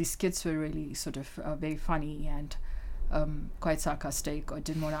these kids were really sort of very funny and quite sarcastic, or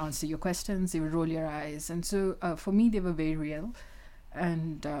didn't want to answer your questions. They would roll your eyes. And so for me, they were very real.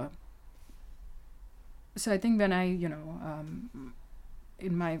 And so I think when I,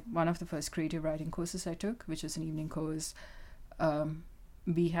 in one of the first creative writing courses I took, which was an evening course,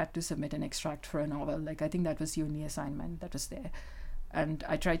 we had to submit an extract for a novel. Like, I think that was the only assignment that was there. And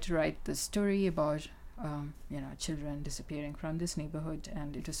I tried to write the story about, children disappearing from this neighborhood.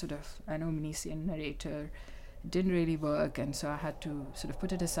 And it was sort of an omniscient narrator. It didn't really work. And so I had to sort of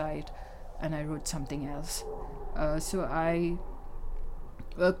put it aside, and I wrote something else. So I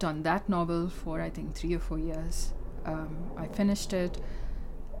worked on that novel for, I think, 3 or 4 years. I finished it.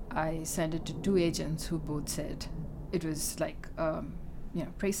 I sent it to 2 agents who both said it was like,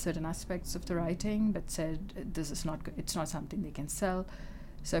 praised certain aspects of the writing, but said this is not good. It's not something they can sell.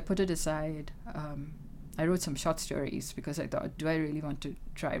 So I put it aside. I wrote some short stories because I thought, do I really want to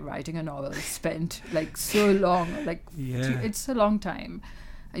try writing a novel? Spent like so long, it's a long time.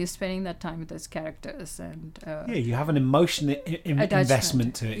 You're spending that time with those characters, and you have an emotional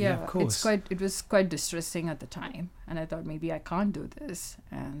investment to it. Yeah, of course. It was quite distressing at the time, and I thought maybe I can't do this.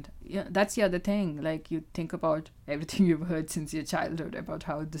 And that's the other thing. Like, you think about everything you've heard since your childhood about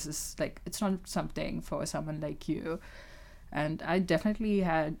how this is like, it's not something for someone like you. And I definitely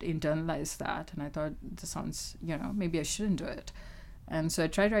had internalized that, and I thought, this sounds, maybe I shouldn't do it. And so I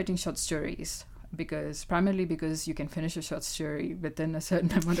tried writing short stories. Primarily because you can finish a short story within a certain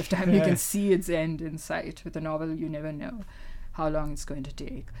amount of time. You can see its end in sight. With a novel, you never know how long it's going to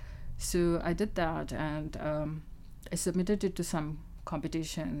take. So I did that, and I submitted it to some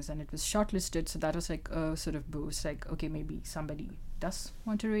competitions, and it was shortlisted. So that was like a sort of boost, like, okay, maybe somebody does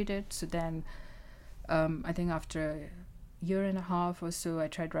want to read it. So then I think after year and a half or so, I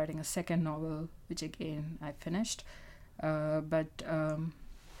tried writing a second novel, which again I finished. But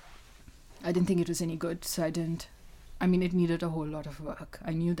I didn't think it was any good, so I didn't. I mean, it needed a whole lot of work.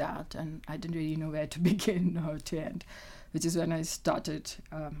 I knew that, and I didn't really know where to begin or to end, which is when I started.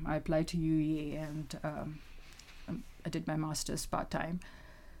 I applied to UEA, and I did my master's part-time,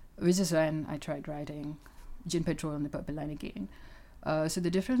 which is when I tried writing Gin Patrol on the Purple Line again. So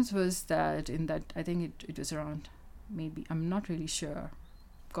the difference was that in that, I think it was around, maybe, I'm not really sure.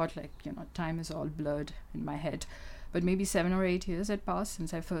 God, time is all blurred in my head. But maybe 7 or 8 years had passed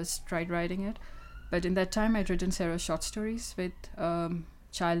since I first tried writing it. But in that time, I'd written several short stories with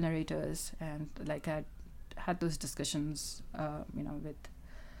child narrators, and I had those discussions, with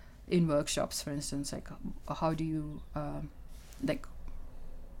in workshops, for instance, how do you,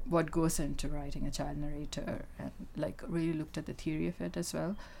 what goes into writing a child narrator, and really looked at the theory of it as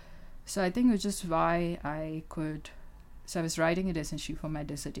well. So I think it was just why I was writing it essentially for my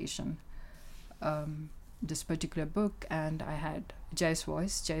dissertation. This particular book, and I had Jay's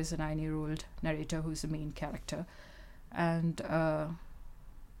voice. Jay is a 9-year-old narrator who's the main character, and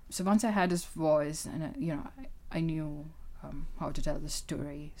so once I had his voice, and I knew how to tell the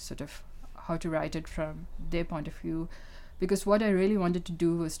story, sort of how to write it from their point of view, because what I really wanted to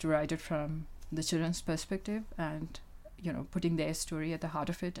do was to write it from the children's perspective, and putting their story at the heart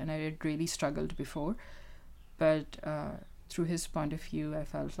of it. And I had really struggled before, but through his point of view, I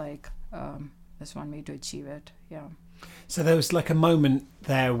felt like there's one way to achieve it. Yeah. So there was a moment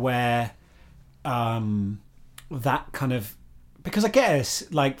there where that kind of, because I guess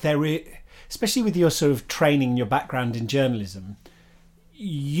especially with your sort of training, your background in journalism,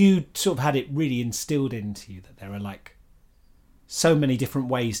 you sort of had it really instilled into you that there are so many different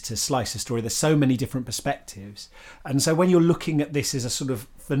ways to slice a story. There's so many different perspectives. And so when you're looking at this as a sort of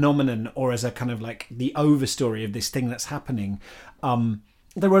phenomenon, or as a kind of the overstory of this thing that's happening,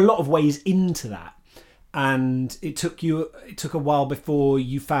 there were a lot of ways into that. And it took a while before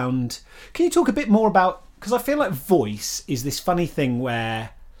you found... Can you talk a bit more about... Because I feel like voice is this funny thing where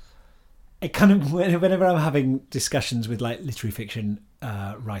it kind of... Whenever I'm having discussions with literary fiction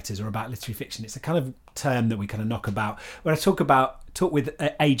writers or about literary fiction, it's a kind of term that we kind of knock about. When I talk with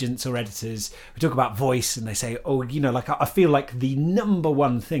agents or editors, we talk about voice, and they say, I feel like the number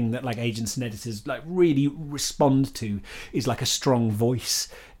one thing that agents and editors really respond to is a strong voice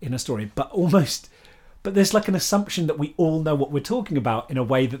in a story. But there's an assumption that we all know what we're talking about, in a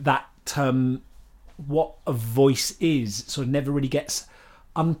way that term, what a voice is, sort of never really gets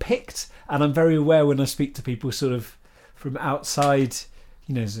unpicked. And I'm very aware when I speak to people sort of from outside,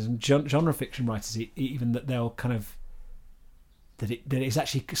 some genre fiction writers, even that they'll kind of that it's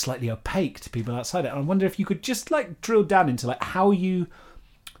actually slightly opaque to people outside it. And I wonder if you could just drill down into how you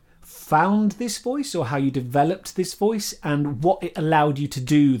found this voice, or how you developed this voice, and what it allowed you to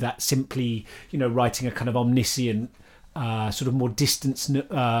do that simply, writing a kind of omniscient, sort of more distant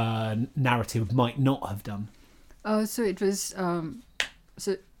narrative might not have done. So it was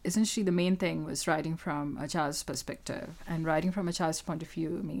so essentially the main thing was writing from a child's perspective, and writing from a child's point of view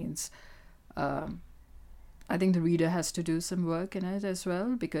means I think the reader has to do some work in it as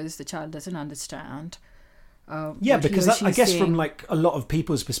well, because the child doesn't understand. Because I guess from a lot of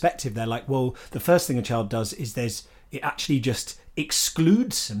people's perspective, they're well, the first thing a child does is it actually just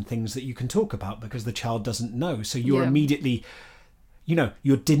excludes some things that you can talk about because the child doesn't know. So you're immediately,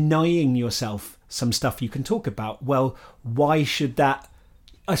 you're denying yourself some stuff you can talk about. Well, why should that?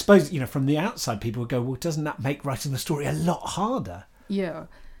 I suppose, from the outside, people would go, well, doesn't that make writing the story a lot harder? Yeah.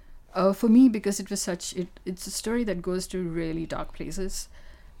 For me, because it was it's a story that goes to really dark places,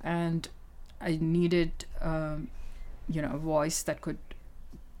 and I needed, a voice that could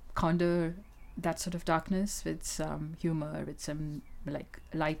counter that sort of darkness with some humor, with some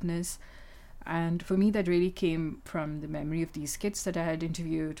lightness. And for me, that really came from the memory of these kids that I had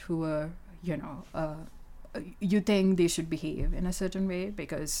interviewed, who were, you think they should behave in a certain way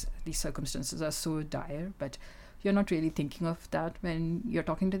because these circumstances are so dire, but you're not really thinking of that when you're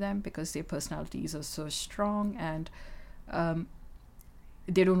talking to them, because their personalities are so strong, and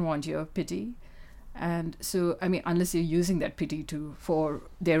they don't want your pity. And so, I mean, unless you're using that pity for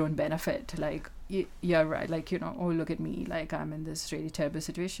their own benefit, yeah, right, oh, look at me, I'm in this really terrible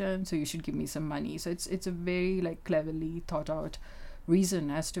situation, so you should give me some money. So it's a very cleverly thought out reason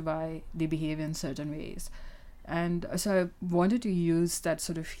as to why they behave in certain ways. And so I wanted to use that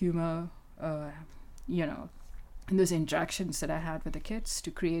sort of humor, in those interactions that I had with the kids,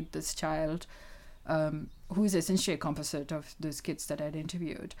 to create this child who is essentially a composite of those kids that I'd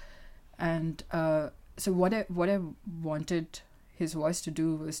interviewed. And so what I wanted his voice to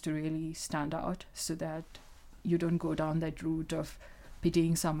do was to really stand out, so that you don't go down that route of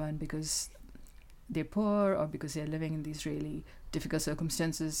pitying someone because they're poor or because they're living in these really difficult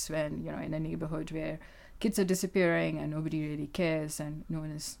circumstances when, in a neighborhood where kids are disappearing and nobody really cares and no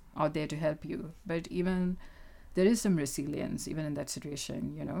one is out there to help you. But even there is some resilience even in that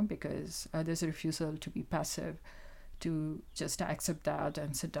situation, because there's a refusal to be passive, to just accept that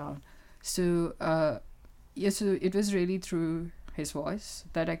and sit down. So, so it was really through his voice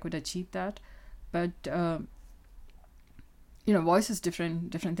that I could achieve that. But, voice is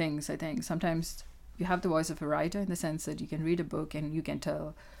different things, I think. Sometimes you have the voice of a writer in the sense that you can read a book and you can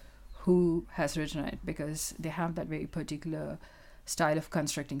tell who has written it because they have that very particular style of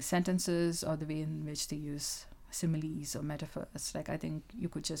constructing sentences or the way in which they use similes or metaphors. Like, I think you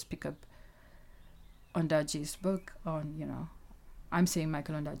could just pick up Ondaatje's book on, I'm saying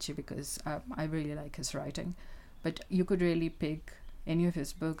Michael Ondaatje because I really like his writing, but you could really pick any of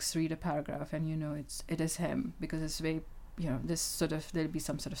his books, read a paragraph, and it is him because it's very, there'll be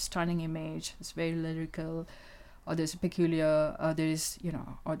some sort of stunning image. It's very lyrical, or there's a peculiar, or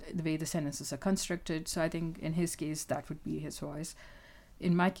the way the sentences are constructed. So I think in his case, that would be his voice.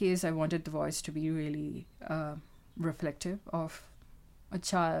 In my case, I wanted the voice to be really reflective of a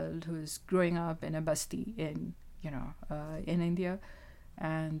child who is growing up in a basti in India,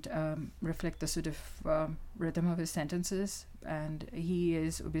 and reflect the sort of rhythm of his sentences. And he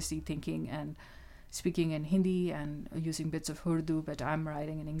is obviously thinking and speaking in Hindi and using bits of Urdu, but I'm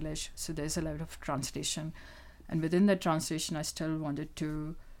writing in English, so there's a level of translation. And within that translation, I still wanted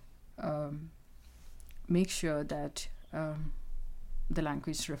to make sure that the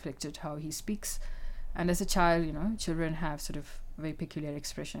language reflected how he speaks. And as a child, children have sort of very peculiar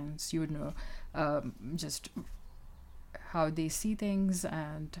expressions. You would know just how they see things.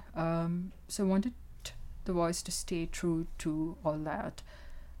 And so I wanted the voice to stay true to all that.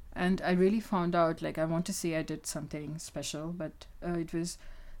 And I really found out, I want to say I did something special, but it was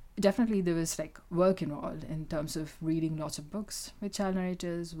definitely, there was work involved in terms of reading lots of books with child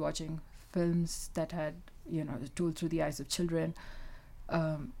narrators, watching films that had, told through the eyes of children,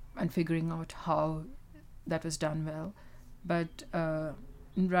 and figuring out how that was done well. But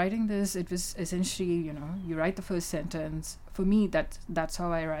in writing this, it was essentially, you write the first sentence. For me, that's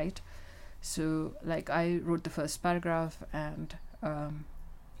how I write. So I wrote the first paragraph, and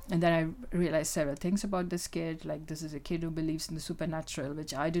then I realized several things about this kid. This is a kid who believes in the supernatural,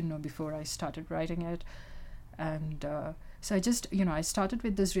 which I didn't know before I started writing it. And so I just, I started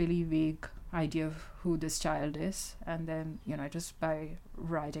with this really vague idea of who this child is. And then, just by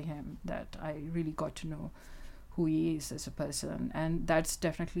writing him that I really got to know who he is as a person. And that's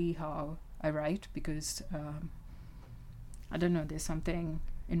definitely how I write because, I don't know, there's something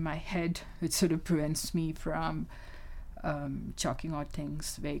in my head which sort of prevents me from chalking out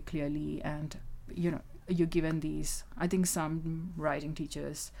things very clearly. And you're given these, I think some writing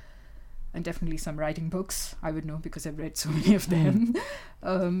teachers and definitely some writing books, I would know because I've read so many of them,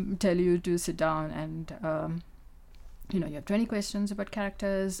 tell you to sit down and you have 20 questions about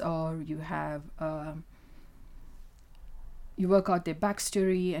characters, or you have you work out their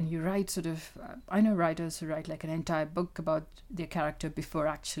backstory and you write sort of I know writers who write an entire book about their character before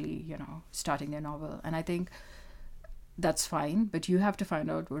actually starting their novel. And I think that's fine, but you have to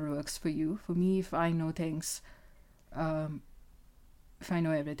find out what works for you. For me, if I know things, if I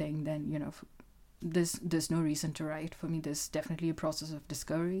know everything, then there's no reason to write. For me, there's definitely a process of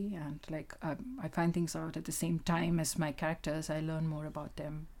discovery, and I find things out at the same time as my characters. I learn more about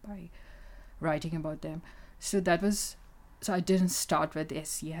them by writing about them. So I didn't start with,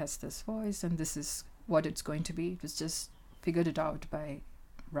 yes, he has this voice and this is what it's going to be. It was just figured it out by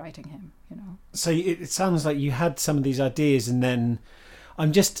writing him, So it sounds like you had some of these ideas, and then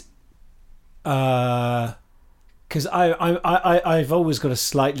I'm just because I've always got a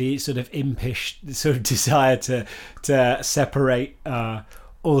slightly sort of impish sort of desire to separate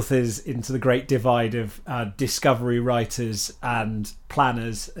authors into the great divide of discovery writers and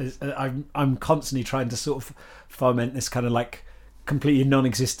planners. I'm constantly trying to sort of foment this kind of completely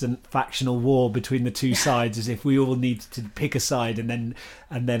non-existent factional war between the two sides, as if we all need to pick a side and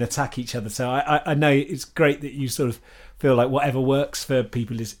then attack each other. So I know it's great that you sort of feel like whatever works for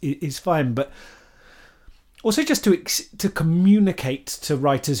people is fine, but also just to communicate to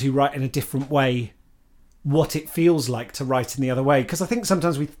writers who write in a different way what it feels like to write in the other way. Because I think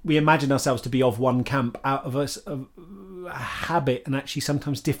sometimes we imagine ourselves to be of one camp out of a habit, and actually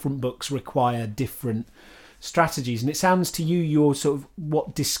sometimes different books require different strategies. And it sounds to you, your sort of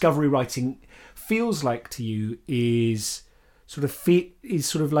what discovery writing feels like to you is sort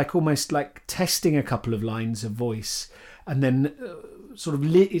of almost like testing a couple of lines of voice and then sort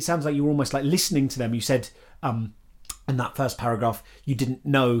of it sounds like you were almost like listening to them. You said in that first paragraph you didn't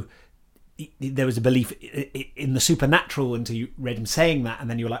know there was a belief in the supernatural until you read him saying that, and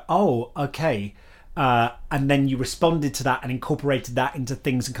then you were like, oh, okay, and then you responded to that and incorporated that into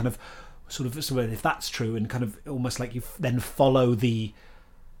things and kind of sort of if that's true, and kind of almost like you then follow the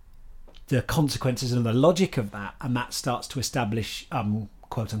consequences and the logic of that, and that starts to establish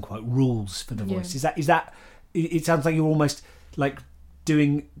quote unquote rules for the voice. Is that it sounds like you're almost like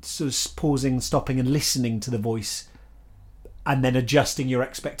doing sort of pausing, stopping and listening to the voice and then adjusting your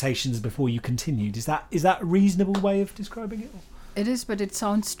expectations before you continued. Is that a reasonable way of describing it? It is, but it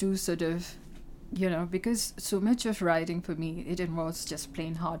sounds too sort of, because so much of writing for me, it involves just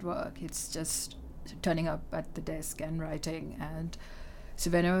plain hard work. It's just turning up at the desk and writing. And so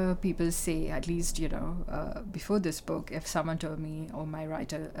whenever people say, at least, before this book, if someone told me, or my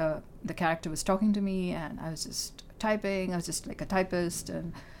writer, the character was talking to me and I was just typing, I was just like a typist,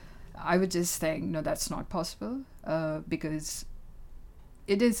 and I would just think, no, that's not possible, because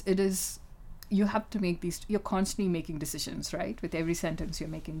it is, you have to make you're constantly making decisions, right? With every sentence, you're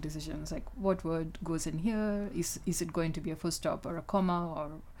making decisions, like what word goes in here? Is it going to be a full stop or a comma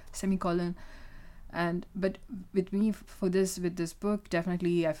or semicolon? But with me, with this book,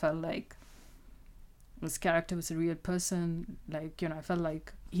 definitely I felt like this character was a real person. Like, I felt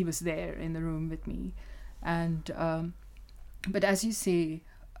like he was there in the room with me. And, but as you say,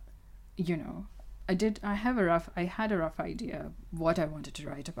 I had a rough idea what I wanted to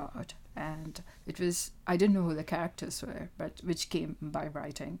write about. And I didn't know who the characters were, which came by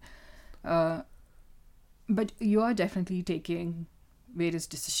writing. But you are definitely taking various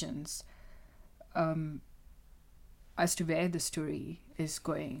decisions as to where the story is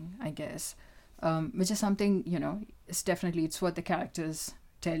going, I guess, which is something, it's what the characters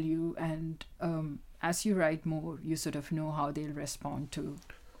tell you. And as you write more, you sort of know how they'll respond to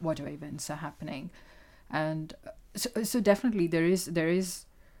whatever events are happening. And so definitely there is,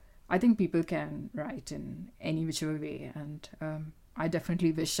 I think people can write in any whichever way. And I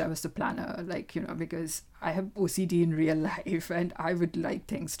definitely wish I was the planner, because I have OCD in real life and I would like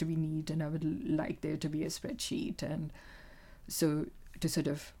things to be neat and I would like there to be a spreadsheet, and so to sort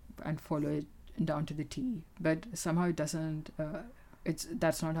of and follow it down to the T. But somehow it doesn't,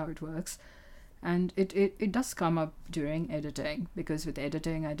 that's not how it works. And it does come up during editing, because with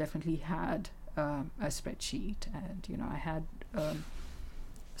editing I definitely had a spreadsheet, and I had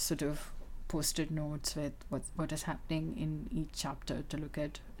sort of post-it notes with what is happening in each chapter to look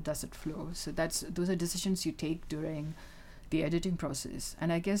at, does it flow? So those are decisions you take during the editing process.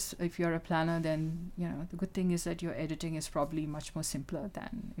 And I guess if you're a planner, then the good thing is that your editing is probably much more simpler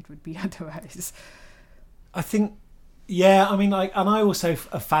than it would be otherwise. I think, yeah, I mean, and I also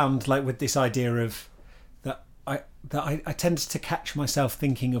have found, like, with this idea of that I tend to catch myself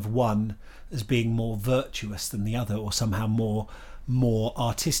thinking of one as being more virtuous than the other, or somehow more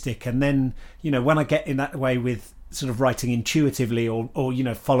artistic. And then, when I get in that way with sort of writing intuitively or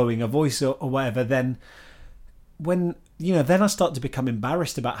following a voice or whatever, then when, then I start to become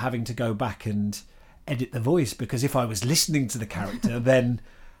embarrassed about having to go back and edit the voice, because if I was listening to the character, then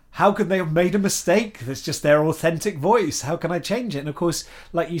how could they have made a mistake? That's just their authentic voice. How can I change it? And of course,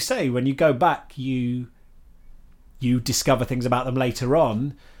 like you say, when you go back, you discover things about them later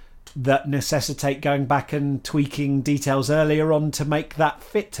on that necessitate going back and tweaking details earlier on to make that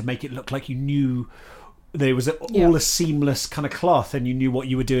fit, to make it look like you knew there was all a seamless kind of cloth and you knew what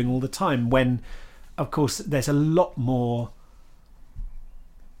you were doing all the time, when of course there's a lot more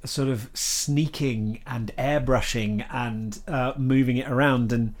sort of sneaking and airbrushing and moving it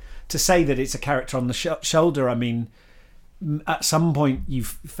around. And to say that it's a character on the shoulder, I mean, at some point you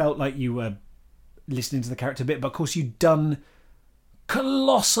felt like you were listening to the character a bit, but of course you'd done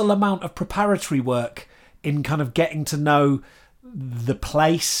colossal amount of preparatory work in kind of getting to know the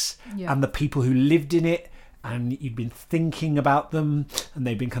place and the people who lived in it, and you'd been thinking about them and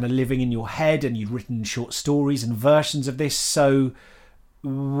they'd been kind of living in your head, and you'd written short stories and versions of this. So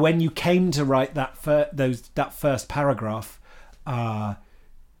when you came to write that first paragraph, that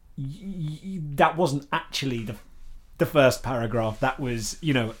wasn't actually the first paragraph. That was,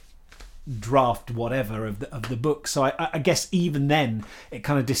 draft whatever of the book. So I guess even then it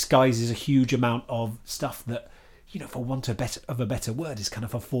kind of disguises a huge amount of stuff that, for want of a better word, is kind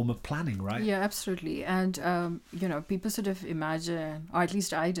of a form of planning, right? Yeah, absolutely. And people sort of imagine, or at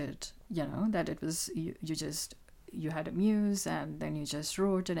least I did, that it was you had a muse and then you just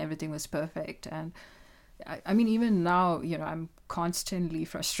wrote and everything was perfect. And I mean, even now, I'm constantly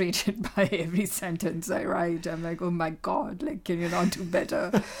frustrated by every sentence I write. I'm like, oh my God, can you not do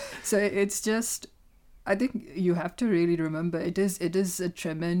better? So it's just, I think you have to really remember it is a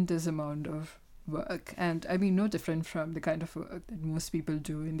tremendous amount of work, and I mean no different from the kind of work that most people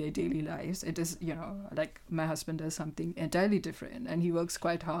do in their daily lives. It is, like my husband does something entirely different and he works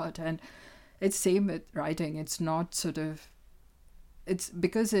quite hard, and it's same with writing. It's not sort of, it's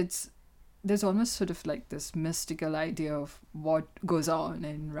because there's almost sort of like this mystical idea of what goes on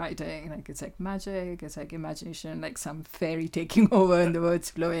in writing. Like it's like magic, it's like imagination, like some fairy taking over and the words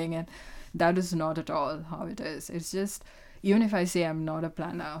flowing, and that is not at all how it is. It's just, even if I say I'm not a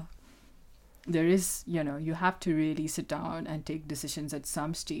planner, there is, you have to really sit down and take decisions at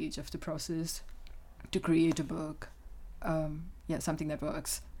some stage of the process to create a book. Something that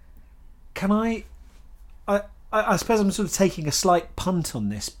works. Can I suppose I'm sort of taking a slight punt on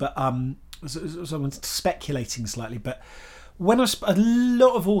this, but so I'm speculating slightly, but when a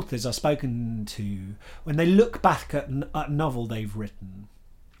lot of authors I've spoken to, when they look back at a novel they've written,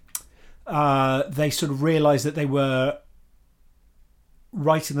 they sort of realise that they were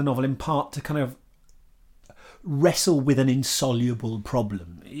writing the novel in part to kind of wrestle with an insoluble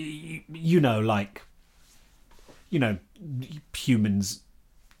problem. Humans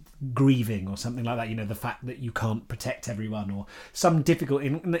grieving or something like that, the fact that you can't protect everyone, or some difficult,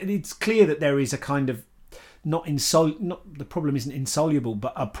 it's clear that there is a kind of not the problem isn't insoluble,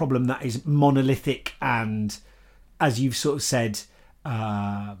 but a problem that is monolithic, and as you've sort of said,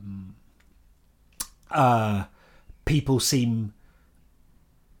 people seem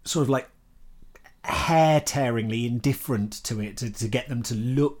sort of like hair-tearingly indifferent to it, to get them to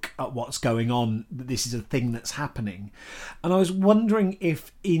look at what's going on, that this is a thing that's happening. And I was wondering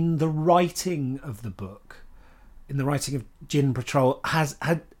if in the writing of the book, in the writing of Gin Patrol,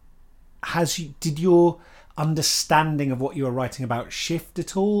 did your understanding of what you were writing about shift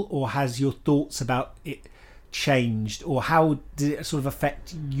at all, or has your thoughts about it changed, or how did it sort of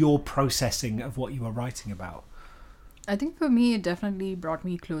affect your processing of what you were writing about? I think for me, it definitely brought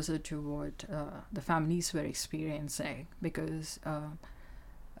me closer to what the families were experiencing, because,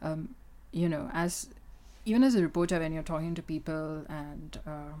 even as a reporter, when you're talking to people and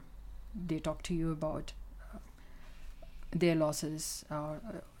they talk to you about their losses, or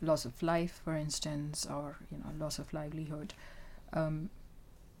loss of life, for instance, or loss of livelihood,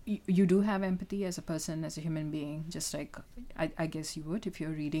 you do have empathy as a person, as a human being, just like I guess you would if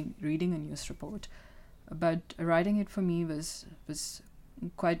you're reading a news report. But writing it for me was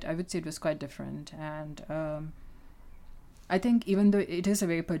quite, I would say it was quite different. And I think even though it is a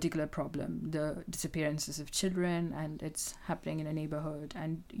very particular problem, the disappearances of children, and it's happening in a neighborhood,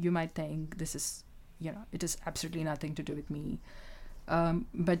 and you might think this is, it is absolutely nothing to do with me.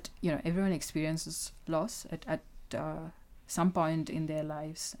 But, everyone experiences loss at some point in their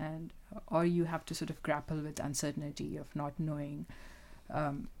lives, and or you have to sort of grapple with uncertainty of not knowing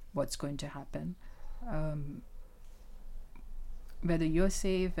what's going to happen. Whether you're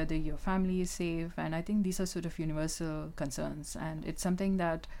safe, whether your family is safe, and I think these are sort of universal concerns, and it's something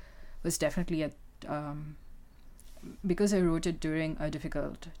that was definitely because I wrote it during a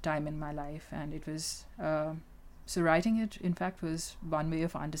difficult time in my life, and it was so writing it in fact was one way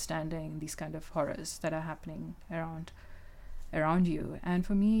of understanding these kind of horrors that are happening around you. And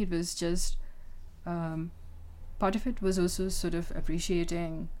for me, it was just part of it was also sort of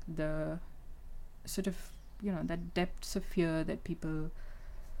appreciating the sort of that depths of fear that people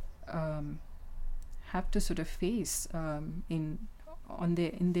have to sort of face in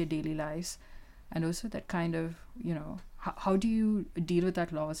their daily lives, and also that kind of how do you deal with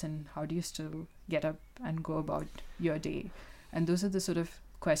that loss, and how do you still get up and go about your day. And those are the sort of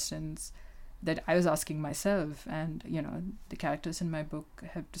questions that I was asking myself, and the characters in my book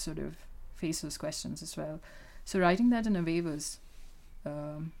have to sort of face those questions as well. So writing that in a way was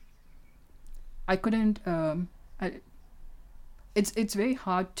I couldn't. It's very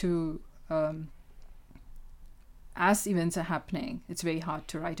hard to, as events are happening, it's very hard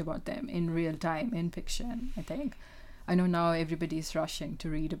to write about them in real time in fiction. I think I know now everybody's rushing to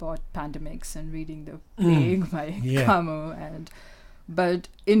read about pandemics and reading The Plague by Camus, but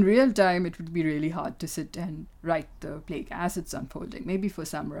in real time it would be really hard to sit and write the plague as it's unfolding. Maybe for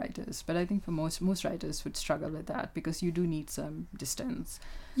some writers, but I think for most writers would struggle with that, because you do need some distance.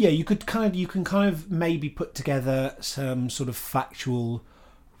 Yeah, you can kind of maybe put together some sort of factual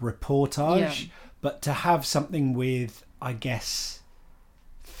reportage, but to have something with, I guess,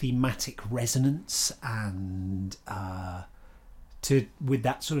 thematic resonance and with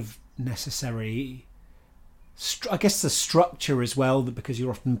that sort of necessary, I guess, the structure as well, because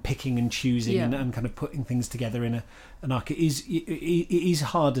you're often picking and choosing and kind of putting things together in an arc. It is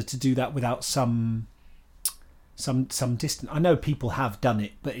harder to do that without some some distance. I know people have done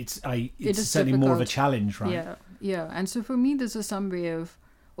it, but it's certainly more of a challenge, right? Yeah. And so for me, this is some way of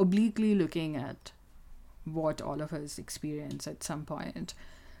obliquely looking at what all of us experience at some point.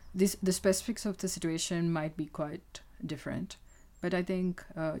 The specifics of the situation might be quite different, but I think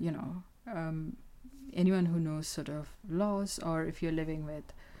anyone who knows sort of loss, or if you're living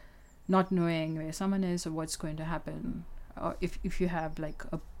with not knowing where someone is or what's going to happen, or if you have like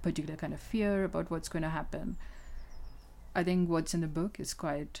a particular kind of fear about what's going to happen, I think what's in the book is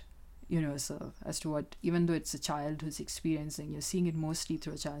quite universal as to what, even though it's a child who's experiencing, you're seeing it mostly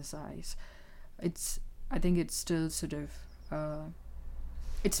through a child's eyes. I think it's still sort of,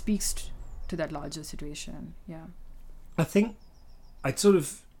 it speaks to that larger situation. Yeah. I think I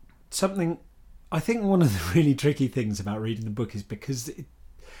think one of the really tricky things about reading the book is because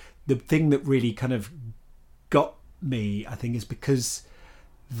the thing that really kind of got me, I think, is because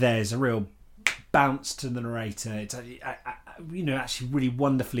there's a real bounce to the narrator. It's actually really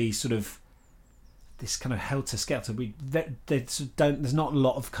wonderfully sort of this kind of helter-skelter. There's not a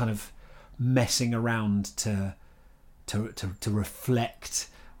lot of kind of messing around to reflect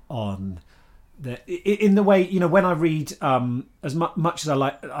on in the way, when I read as much as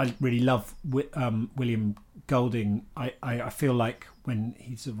I really love William Golding, I feel like when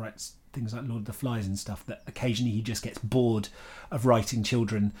he sort of writes things like Lord of the Flies and stuff, that occasionally he just gets bored of writing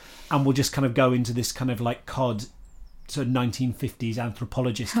children and will just kind of go into this kind of like cod sort of 1950s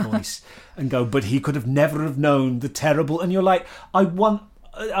anthropologist voice and go, but he could have never have known the terrible, and you're like,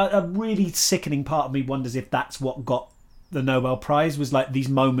 a really sickening part of me wonders if that's what got the Nobel Prize, was like these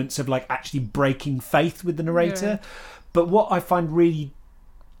moments of like actually breaking faith with the narrator. Yeah. But what I find really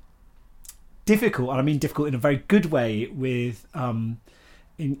difficult, and I mean difficult in a very good way, with in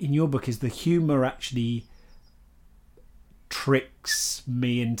your book, is the humour actually tricks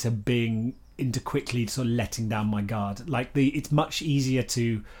me into quickly sort of letting down my guard. Like it's much easier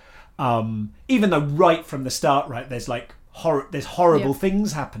to, even though right from the start, right, there's like there's horrible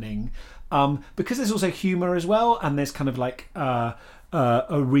things happening. Because there's also humour as well, and there's kind of like a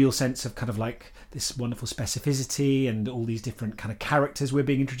real sense of kind of like this wonderful specificity and all these different kind of characters we're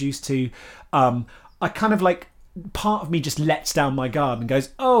being introduced to. I kind of like, part of me just lets down my guard and goes,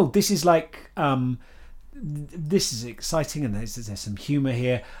 oh, this is like this is exciting, and there's some humour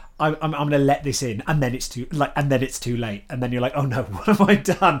here. I'm going to let this in, and then it's too late, and then you're like, oh no, what have I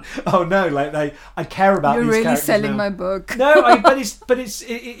done? Oh no, like I care about. You're these really characters selling now. my book. No, but it's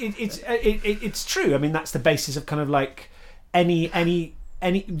true. I mean, that's the basis of kind of like any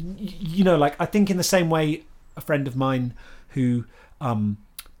like, I think in the same way, a friend of mine who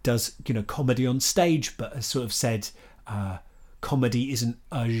does comedy on stage, but has sort of said, comedy isn't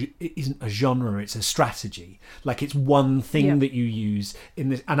a genre, it's a strategy. Like, it's one thing that you use in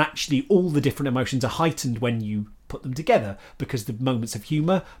this, and actually all the different emotions are heightened when you put them together, because the moments of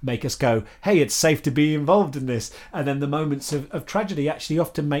humour make us go, hey, it's safe to be involved in this, and then the moments of tragedy actually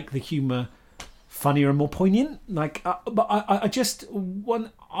often make the humour funnier and more poignant. Like, but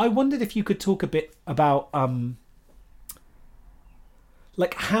I wondered if you could talk a bit about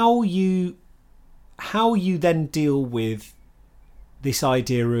like how you then deal with this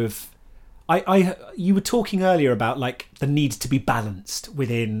idea of, you were talking earlier about like the need to be balanced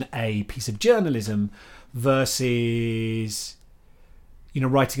within a piece of journalism versus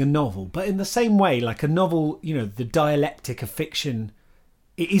writing a novel. But in the same way, like a novel, the dialectic of fiction,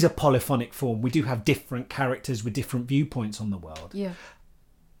 it is a polyphonic form. We do have different characters with different viewpoints on the world. Yeah.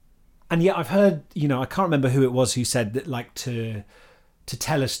 And yet I've heard, I can't remember who it was who said that, like, to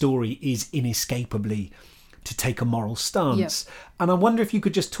tell a story is inescapably to take a moral stance. Yeah. And I wonder if you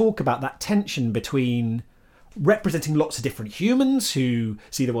could just talk about that tension between representing lots of different humans who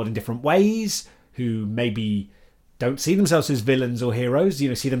see the world in different ways, who maybe don't see themselves as villains or heroes,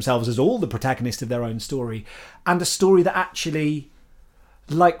 see themselves as all the protagonists of their own story, and a story that actually,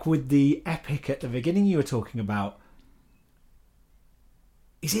 like with the epic at the beginning you were talking about,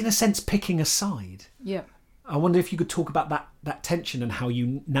 is in a sense picking a side. Yeah. I wonder if you could talk about that tension and how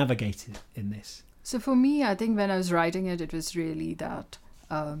you navigated in this. So for me, I think when I was writing it, it was really that,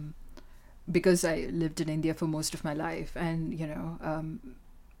 because I lived in India for most of my life, and,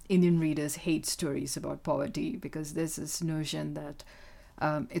 Indian readers hate stories about poverty because there's this notion that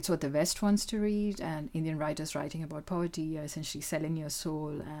it's what the West wants to read, and Indian writers writing about poverty are essentially selling your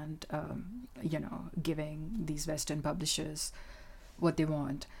soul and, giving these Western publishers what they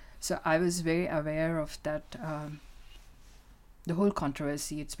want. So I was very aware of that, the whole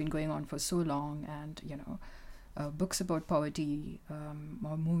controversy. It's been going on for so long, and books about poverty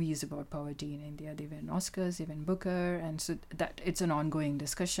or movies about poverty in India, they win Oscars, they win Booker, and so that it's an ongoing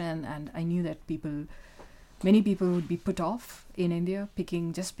discussion. And I knew that people many people would be put off in India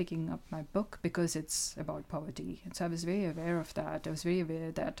picking up my book because it's about poverty. And so I was very aware of that. I was very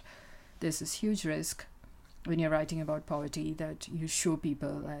aware that there's this huge risk when you're writing about poverty that you show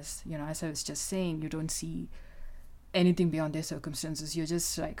people, as you know, as I was just saying, you don't see anything beyond their circumstances. You're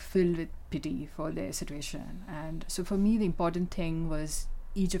just like filled with pity for their situation. And so for me, the important thing was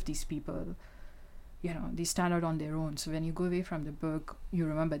each of these people, you know, they stand out on their own. So when you go away from the book, you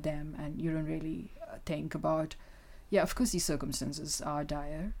remember them and you don't really think about, yeah, of course these circumstances are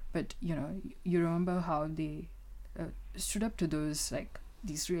dire, but you know, you remember how they stood up to those, like,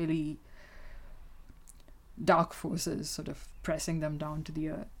 these really dark forces sort of pressing them down to the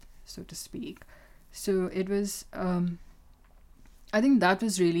earth, so to speak. So it was, I think that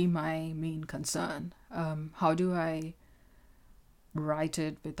was really my main concern. How do I write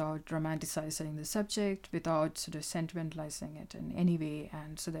it without romanticizing the subject, without sort of sentimentalizing it in any way,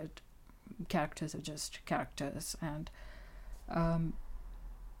 and so that characters are just characters. And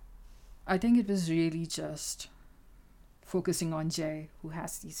I think it was really just focusing on Jay, who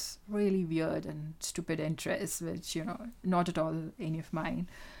has these really weird and stupid interests, which, you know, not at all any of mine.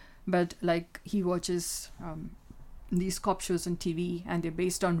 But like, he watches these cop shows on TV, and they're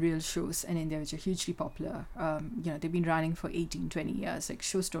based on real shows in India, which are hugely popular. You know, they've been running for 18, 20 years. Like,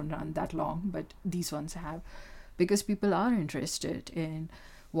 shows don't run that long, but these ones have, because people are interested in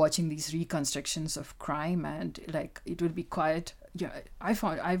watching these reconstructions of crime. And like, it would be quite, yeah,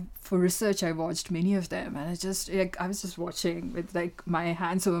 for research, I watched many of them, and I was just watching with like my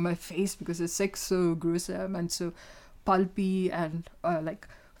hands over my face, because it's like so gruesome and so pulpy and like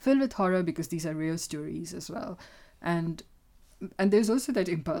filled with horror, because these are real stories as well. And there's also that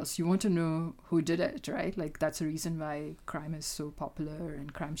impulse. You want to know who did it, right? Like, that's the reason why crime is so popular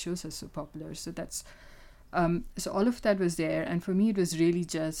and crime shows are so popular. So that's, so all of that was there. And for me, it was really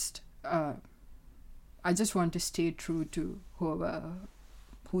just, I just want to stay true to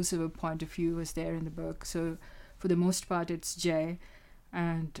whosoever point of view was there in the book. So for the most part, it's Jay.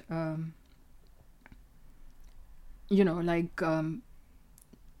 And, you know, like,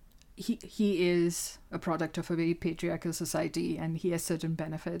 he is a product of a very patriarchal society, and he has certain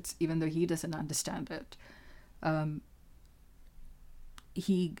benefits, even though he doesn't understand it.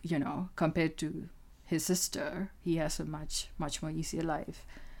 He, you know, compared to his sister, he has a much, much more easier life,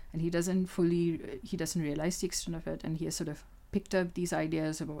 and he doesn't realize the extent of it, and he has sort of picked up these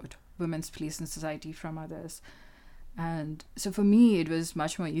ideas about women's place in society from others. And so for me, it was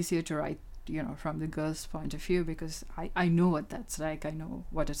much more easier to write, you know, from the girl's point of view, because I know what that's like. I know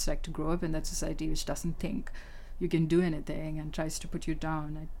what it's like to grow up in that society which doesn't think you can do anything and tries to put you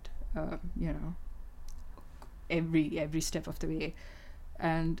down at, you know, every step of the way.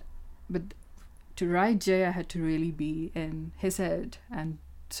 But to write Jay, I had to really be in his head and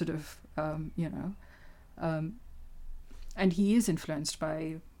sort of, you know, and he is influenced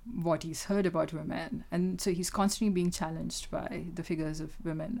by what he's heard about women, and so he's constantly being challenged by the figures of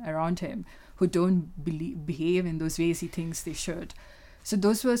women around him who don't behave in those ways he thinks they should. So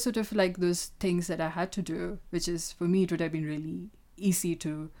those were sort of like those things that I had to do, which is, for me, it would have been really easy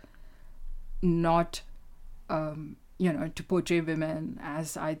to not, you know, to portray women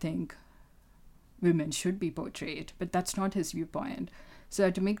as I think women should be portrayed, but that's not his viewpoint. So I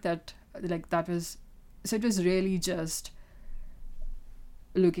had to make that, like, that was, so it was really just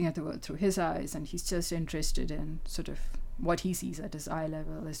looking at the world through his eyes, and he's just interested in sort of what he sees at his eye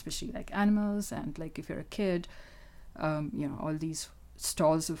level, especially like animals, and like if you're a kid, you know, all these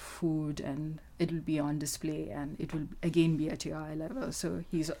stalls of food, and it'll be on display, and it will again be at your eye level. So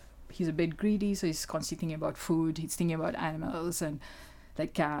he's a bit greedy, so he's constantly thinking about food. He's thinking about animals and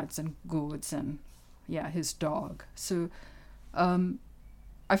like cats and goats and, yeah, his dog. So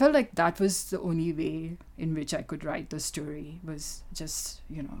I felt like that was the only way in which I could write the story, was just,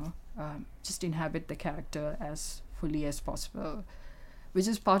 you know, just inhabit the character as fully as possible, which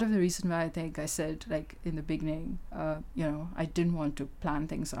is part of the reason why I think I said, like, in the beginning, you know, I didn't want to plan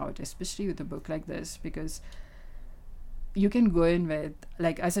things out, especially with a book like this, because you can go in with,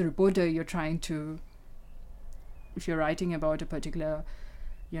 like, as a reporter, you're trying to, if you're writing about a particular,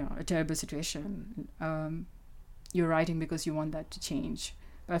 you know, a terrible situation, you're writing because you want that to change.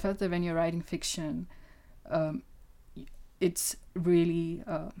 But I felt that when you're writing fiction, it's really,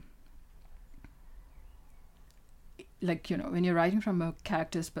 like, you know, when you're writing from a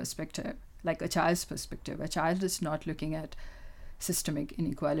character's perspective, like a child's perspective, a child is not looking at systemic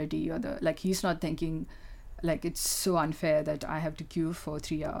inequality or like, he's not thinking, like, it's so unfair that I have to queue for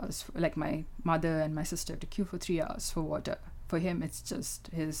 3 hours. Like, my mother and my sister have to queue for 3 hours for water. For him, it's just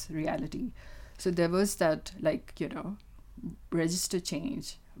his reality. So there was that, like, you know, register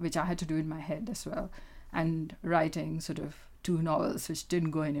change, which I had to do in my head as well. and writing sort of 2 novels which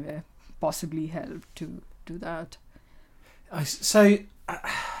didn't go anywhere possibly helped to do that. So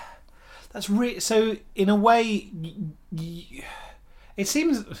that's really, so in a way, it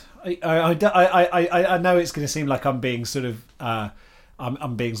seems, I know it's going to seem like I'm being sort of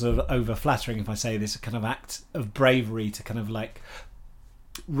I'm being sort of over flattering if I say this, a kind of act of bravery to kind of like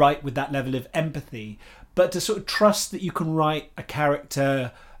write with that level of empathy, but to sort of trust that you can write a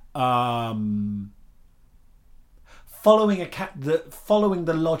character following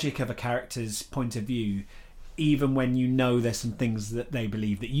the logic of a character's point of view, even when you know there's some things that they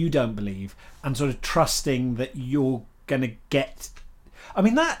believe that you don't believe, and sort of trusting that you're going to get. I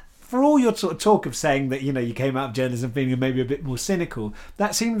mean, that, for all your sort of talk of saying that, you know, you came out of journalism feeling maybe a bit more cynical,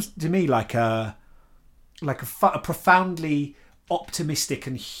 that seems to me like a profoundly optimistic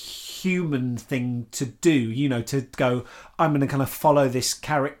and human thing to do, you know, to go, I'm going to kind of follow these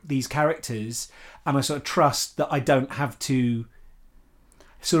characters, and I sort of trust that I don't have to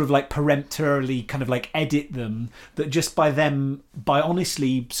sort of like peremptorily kind of like edit them, that just by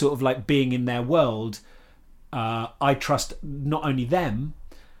honestly sort of like being in their world, I trust not only them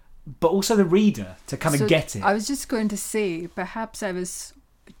but also the reader to kind of get it. I was just going to say, perhaps I was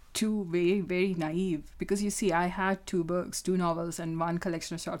too very, very naive, because you see, I had 2 books, 2 novels and 1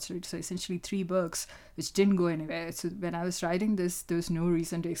 collection of short stories, so essentially 3 books which didn't go anywhere. So when I was writing this, there was no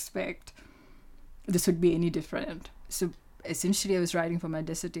reason to expect this would be any different. So essentially I was writing for my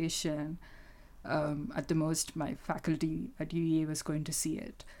dissertation. At the most, my faculty at UEA was going to see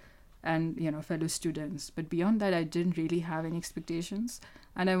it, and, you know, fellow students. But beyond that, I didn't really have any expectations.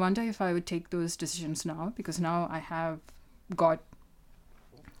 And I wonder if I would take those decisions now, because now I have got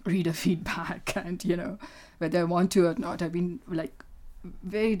reader feedback, and, you know, whether I want to or not, I've been like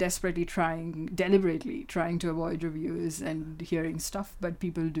very deliberately trying to avoid reviews and hearing stuff, but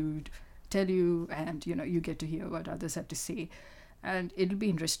people do tell you, and, you know, you get to hear what others have to say. And it'll be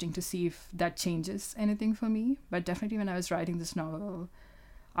interesting to see if that changes anything for me. But definitely when I was writing this novel,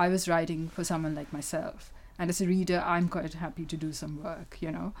 I was writing for someone like myself. And as a reader, I'm quite happy to do some work,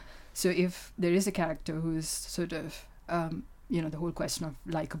 you know. So if there is a character who is sort of, you know, the whole question of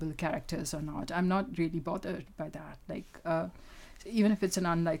likable characters or not, I'm not really bothered by that. Like, even if it's an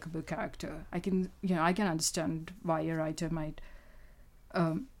unlikable character, I can understand why a writer might,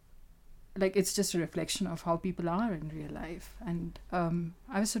 like, it's just a reflection of how people are in real life. And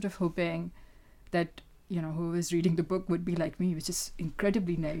I was sort of hoping that, you know, who was reading the book would be like me, which is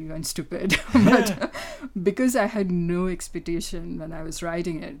incredibly naive and stupid. But because I had no expectation when I was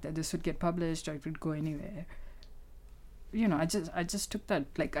writing it that this would get published or it would go anywhere, you know, I just took that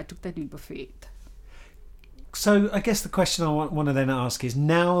leap of faith. So I guess the question I want to then ask is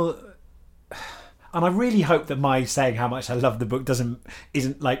now, and I really hope that my saying how much I love the book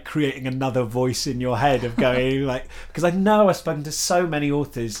isn't like creating another voice in your head of going like, because I know I've spoken to so many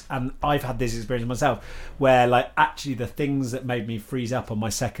authors, and I've had this experience myself, where like actually the things that made me freeze up on my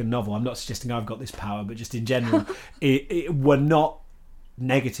second novel, I'm not suggesting I've got this power, but just in general, it were not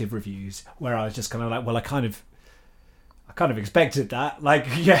negative reviews, where I was just kind of like, well, I kind of expected that. Like,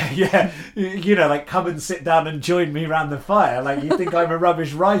 yeah, you know, like, come and sit down and join me around the fire. Like, you think I'm a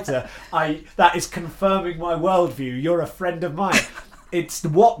rubbish writer? That is confirming my worldview. You're a friend of mine. It's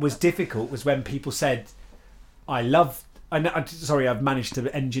what was difficult was when people said, sorry, I've managed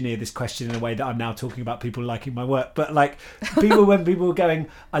to engineer this question in a way that I'm now talking about people liking my work. But like, when people were going,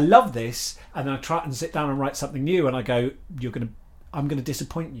 I love this, and then I try and sit down and write something new, and I go, I'm going to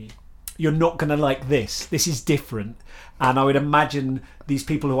disappoint you. You're not going to like this. This is different. And I would imagine these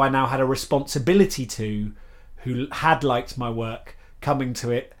people who I now had a responsibility to, who had liked my work, coming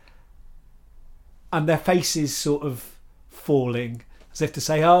to it, and their faces sort of falling, as if to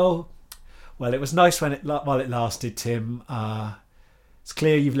say, oh, well, it was nice while it lasted, Tim. It's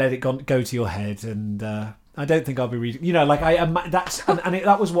clear you've let it go to your head, and I don't think I'll be reading. You know, like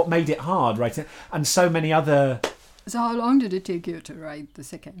that was what made it hard, right? And so many other. So how long did it take you to write the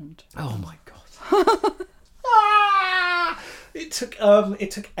second? Oh my god. It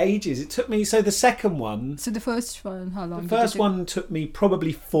took ages. It took me, so the second one. So the first one, how long? The first one took me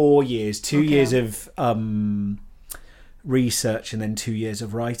probably 4 years, 2 years of research and then 2 years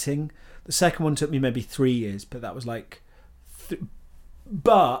of writing. The second one took me maybe 3 years, but that was like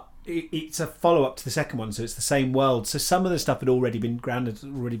but it's a follow-up to the second one, so it's the same world. So some of the stuff had already been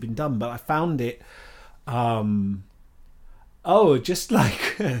done, but I found it just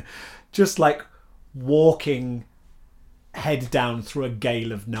like walking head down through a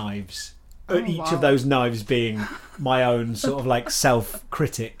gale of knives. Each of those knives being my own sort of like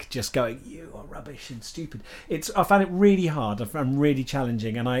self-critic, just going, you are rubbish and stupid. I found it really hard. I found it really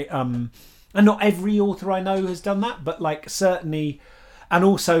challenging, and And not every author I know has done that, but like certainly, and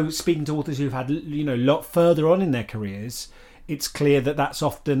also speaking to authors who've had, you know, a lot further on in their careers, it's clear that that's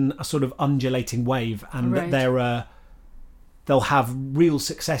often a sort of undulating wave, and Right. that they'll have real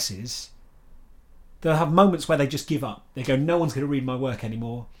successes. They'll have moments where they just give up. They go, no one's going to read my work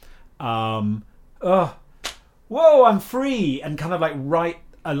anymore. Oh, whoa, I'm free, and kind of like write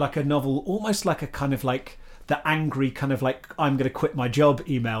like a novel, almost like a kind of like the angry kind of like I'm going to quit my job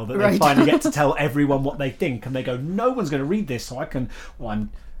email that they Right. finally get to tell everyone what they think, and they go, no one's going to read this, so I can. Well,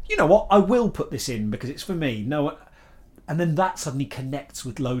 you know what? I will put this in because it's for me. No, and then that suddenly connects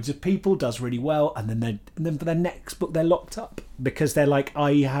with loads of people, does really well, and then for their next book they're locked up because they're like,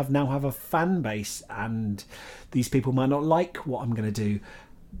 I now have a fan base, and these people might not like what I'm going to do.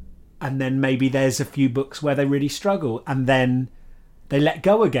 And then maybe there's a few books where they really struggle, and then they let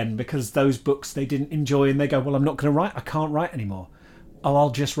go again because those books they didn't enjoy, and they go, well, I'm not going to write. I can't write anymore. Oh,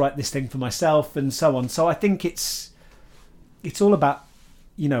 I'll just write this thing for myself, and so on. So I think it's all about,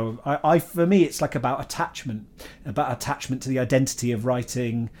 you know, I for me it's like about attachment to the identity of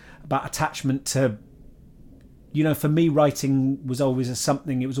writing, about attachment to, you know, for me writing was always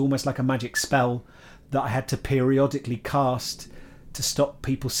something. It was almost like a magic spell that I had to periodically cast to stop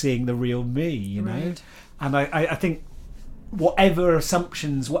people seeing the real me, you know. Right. And I think whatever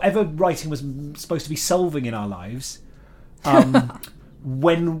assumptions, whatever writing was supposed to be solving in our lives,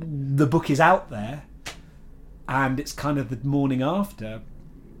 when the book is out there and it's kind of the morning after,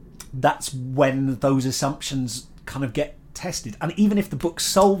 that's when those assumptions kind of get tested. And even if the book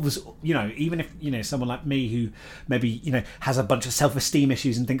solves, you know, even if, you know, someone like me who maybe, you know, has a bunch of self-esteem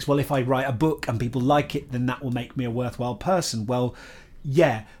issues and thinks, well, if I write a book and people like it, then that will make me a worthwhile person. Well,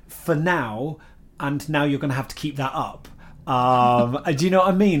 yeah, for now, and now you're going to have to keep that up. Do you know what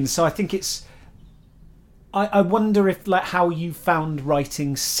I mean? So I think it's, I wonder if, like, how you found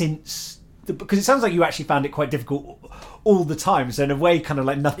writing since, because it sounds like you actually found it quite difficult all the time. So in a way, kind of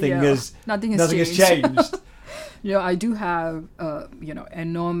like nothing has changed. You know, I do have, you know,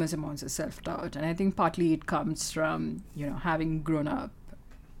 enormous amounts of self-doubt. And I think partly it comes from, you know, having grown up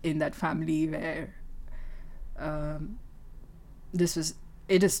in that family where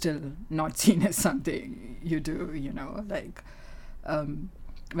it is still not seen as something you do, you know. Like,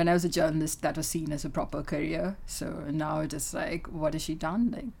 when I was a journalist, that was seen as a proper career. So now it is like, what has she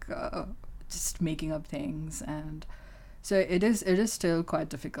done? Like, just making up things. And so it is still quite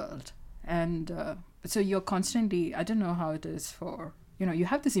difficult. And so you're constantly, I don't know how it is for, you know, you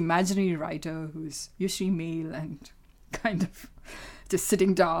have this imaginary writer who's usually male and kind of just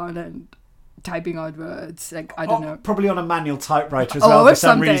sitting down and typing out words. Like, I don't know. Probably on a manual typewriter as well for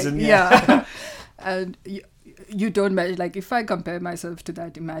some something. reason. Yeah. And you don't measure, like, if I compare myself to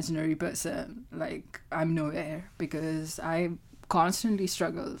that imaginary person, like, I'm nowhere, because I constantly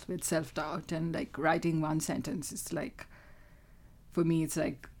struggle with self-doubt, and like writing one sentence is like, for me, it's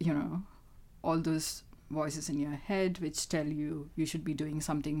like, you know, all those voices in your head which tell you should be doing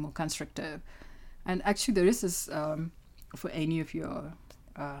something more constructive. And actually there is this, for any of your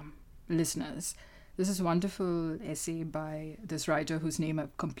listeners, this is a wonderful essay by this writer whose name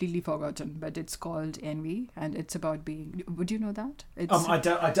I've completely forgotten, but it's called Envy, and it's about being, would you know that? It's, I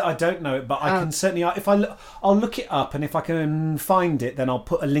don't know it, but I can certainly, if I'll look it up, and if I can find it, then I'll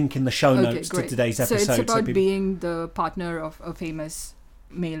put a link in the show notes to today's episode. So it's about being the partner of a famous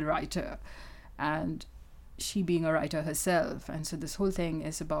male writer, and she being a writer herself. And so this whole thing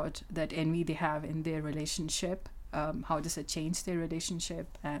is about that envy they have in their relationship. How does it change their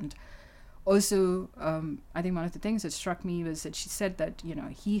relationship? And also, I think one of the things that struck me was that she said that, you know,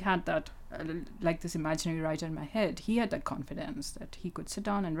 he had that, like this imaginary writer in my head, he had that confidence that he could sit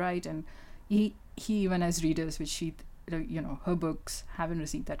down and write, and he even has readers, which she, you know, her books haven't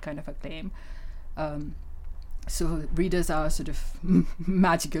received that kind of acclaim. So readers are sort of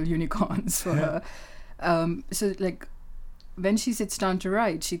magical unicorns for her. So like, when she sits down to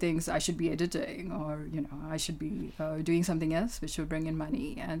write, she thinks, I should be editing, or, you know, I should be doing something else which will bring in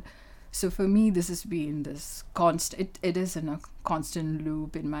money. And so for me, this has been this it is in a constant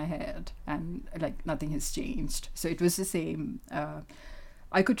loop in my head, and like nothing has changed. So it was the same.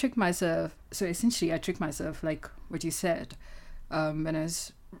 I could trick myself. So essentially I tricked myself, like what you said. When I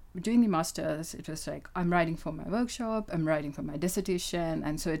was doing the masters, it was like, I'm writing for my workshop, I'm writing for my dissertation,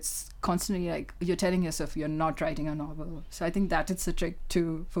 and so it's constantly like you're telling yourself you're not writing a novel. So I think that is the trick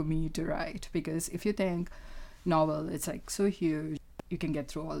for me to write, because if you think novel, it's like so huge, you can get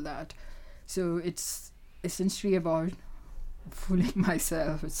through all that. So it's essentially about fooling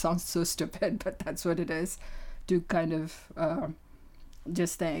myself. It sounds so stupid, but that's what it is, to kind of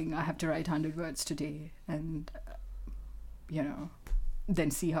just think I have to write 100 words today, and you know,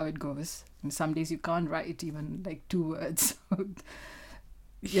 then see how it goes. And some days you can't write even like 2 words.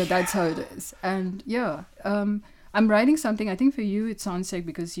 Yeah, that's how it is. And yeah, I'm writing something. I think for you it sounds like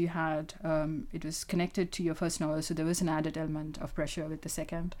because you had it was connected to your first novel, so there was an added element of pressure with the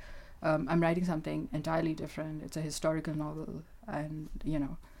second. I'm writing something entirely different. It's a historical novel, and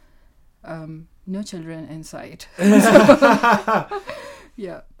no children in sight.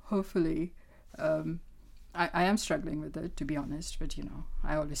 Yeah, hopefully. I am struggling with it, to be honest, but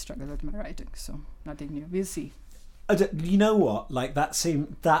I always struggle with my writing, so nothing new. We'll see. You know what? Like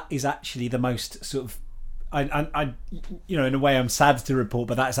that is actually the most sort of, I in a way I'm sad to report,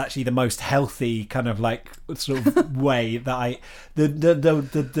 but that's actually the most healthy kind of like sort of way that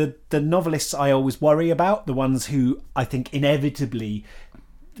the novelists I always worry about, the ones who I think inevitably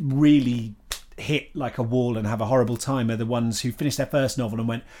really hit like a wall and have a horrible time, are the ones who finished their first novel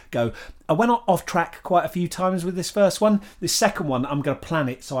and I went off track quite a few times with this first one. This second one, I'm going to plan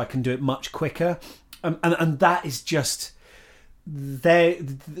it so I can do it much quicker. And that is just, they're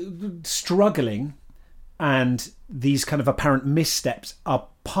struggling, and these kind of apparent missteps are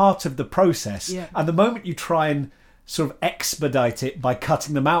part of the process. Yeah. And the moment you try and sort of expedite it by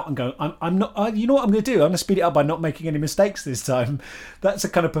cutting them out and going, I'm not, you know what I'm going to do? I'm going to speed it up by not making any mistakes this time. That's a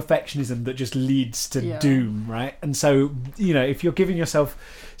kind of perfectionism that just leads to doom, right? And so, if you're giving yourself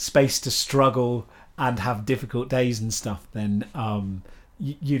space to struggle and have difficult days and stuff, then,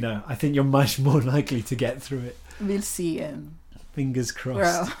 I think you're much more likely to get through it. We'll see. Fingers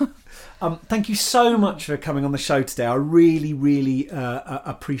crossed. Thank you so much for coming on the show today. I really, really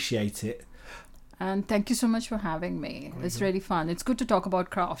appreciate it. And thank you so much for having me. It's really fun. It's good to talk about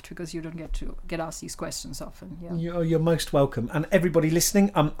craft because you don't get asked these questions often. Yeah. You're most welcome. And everybody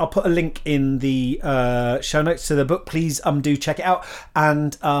listening, I'll put a link in the show notes to the book. Please do check it out.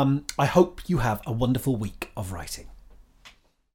 And I hope you have a wonderful week of writing.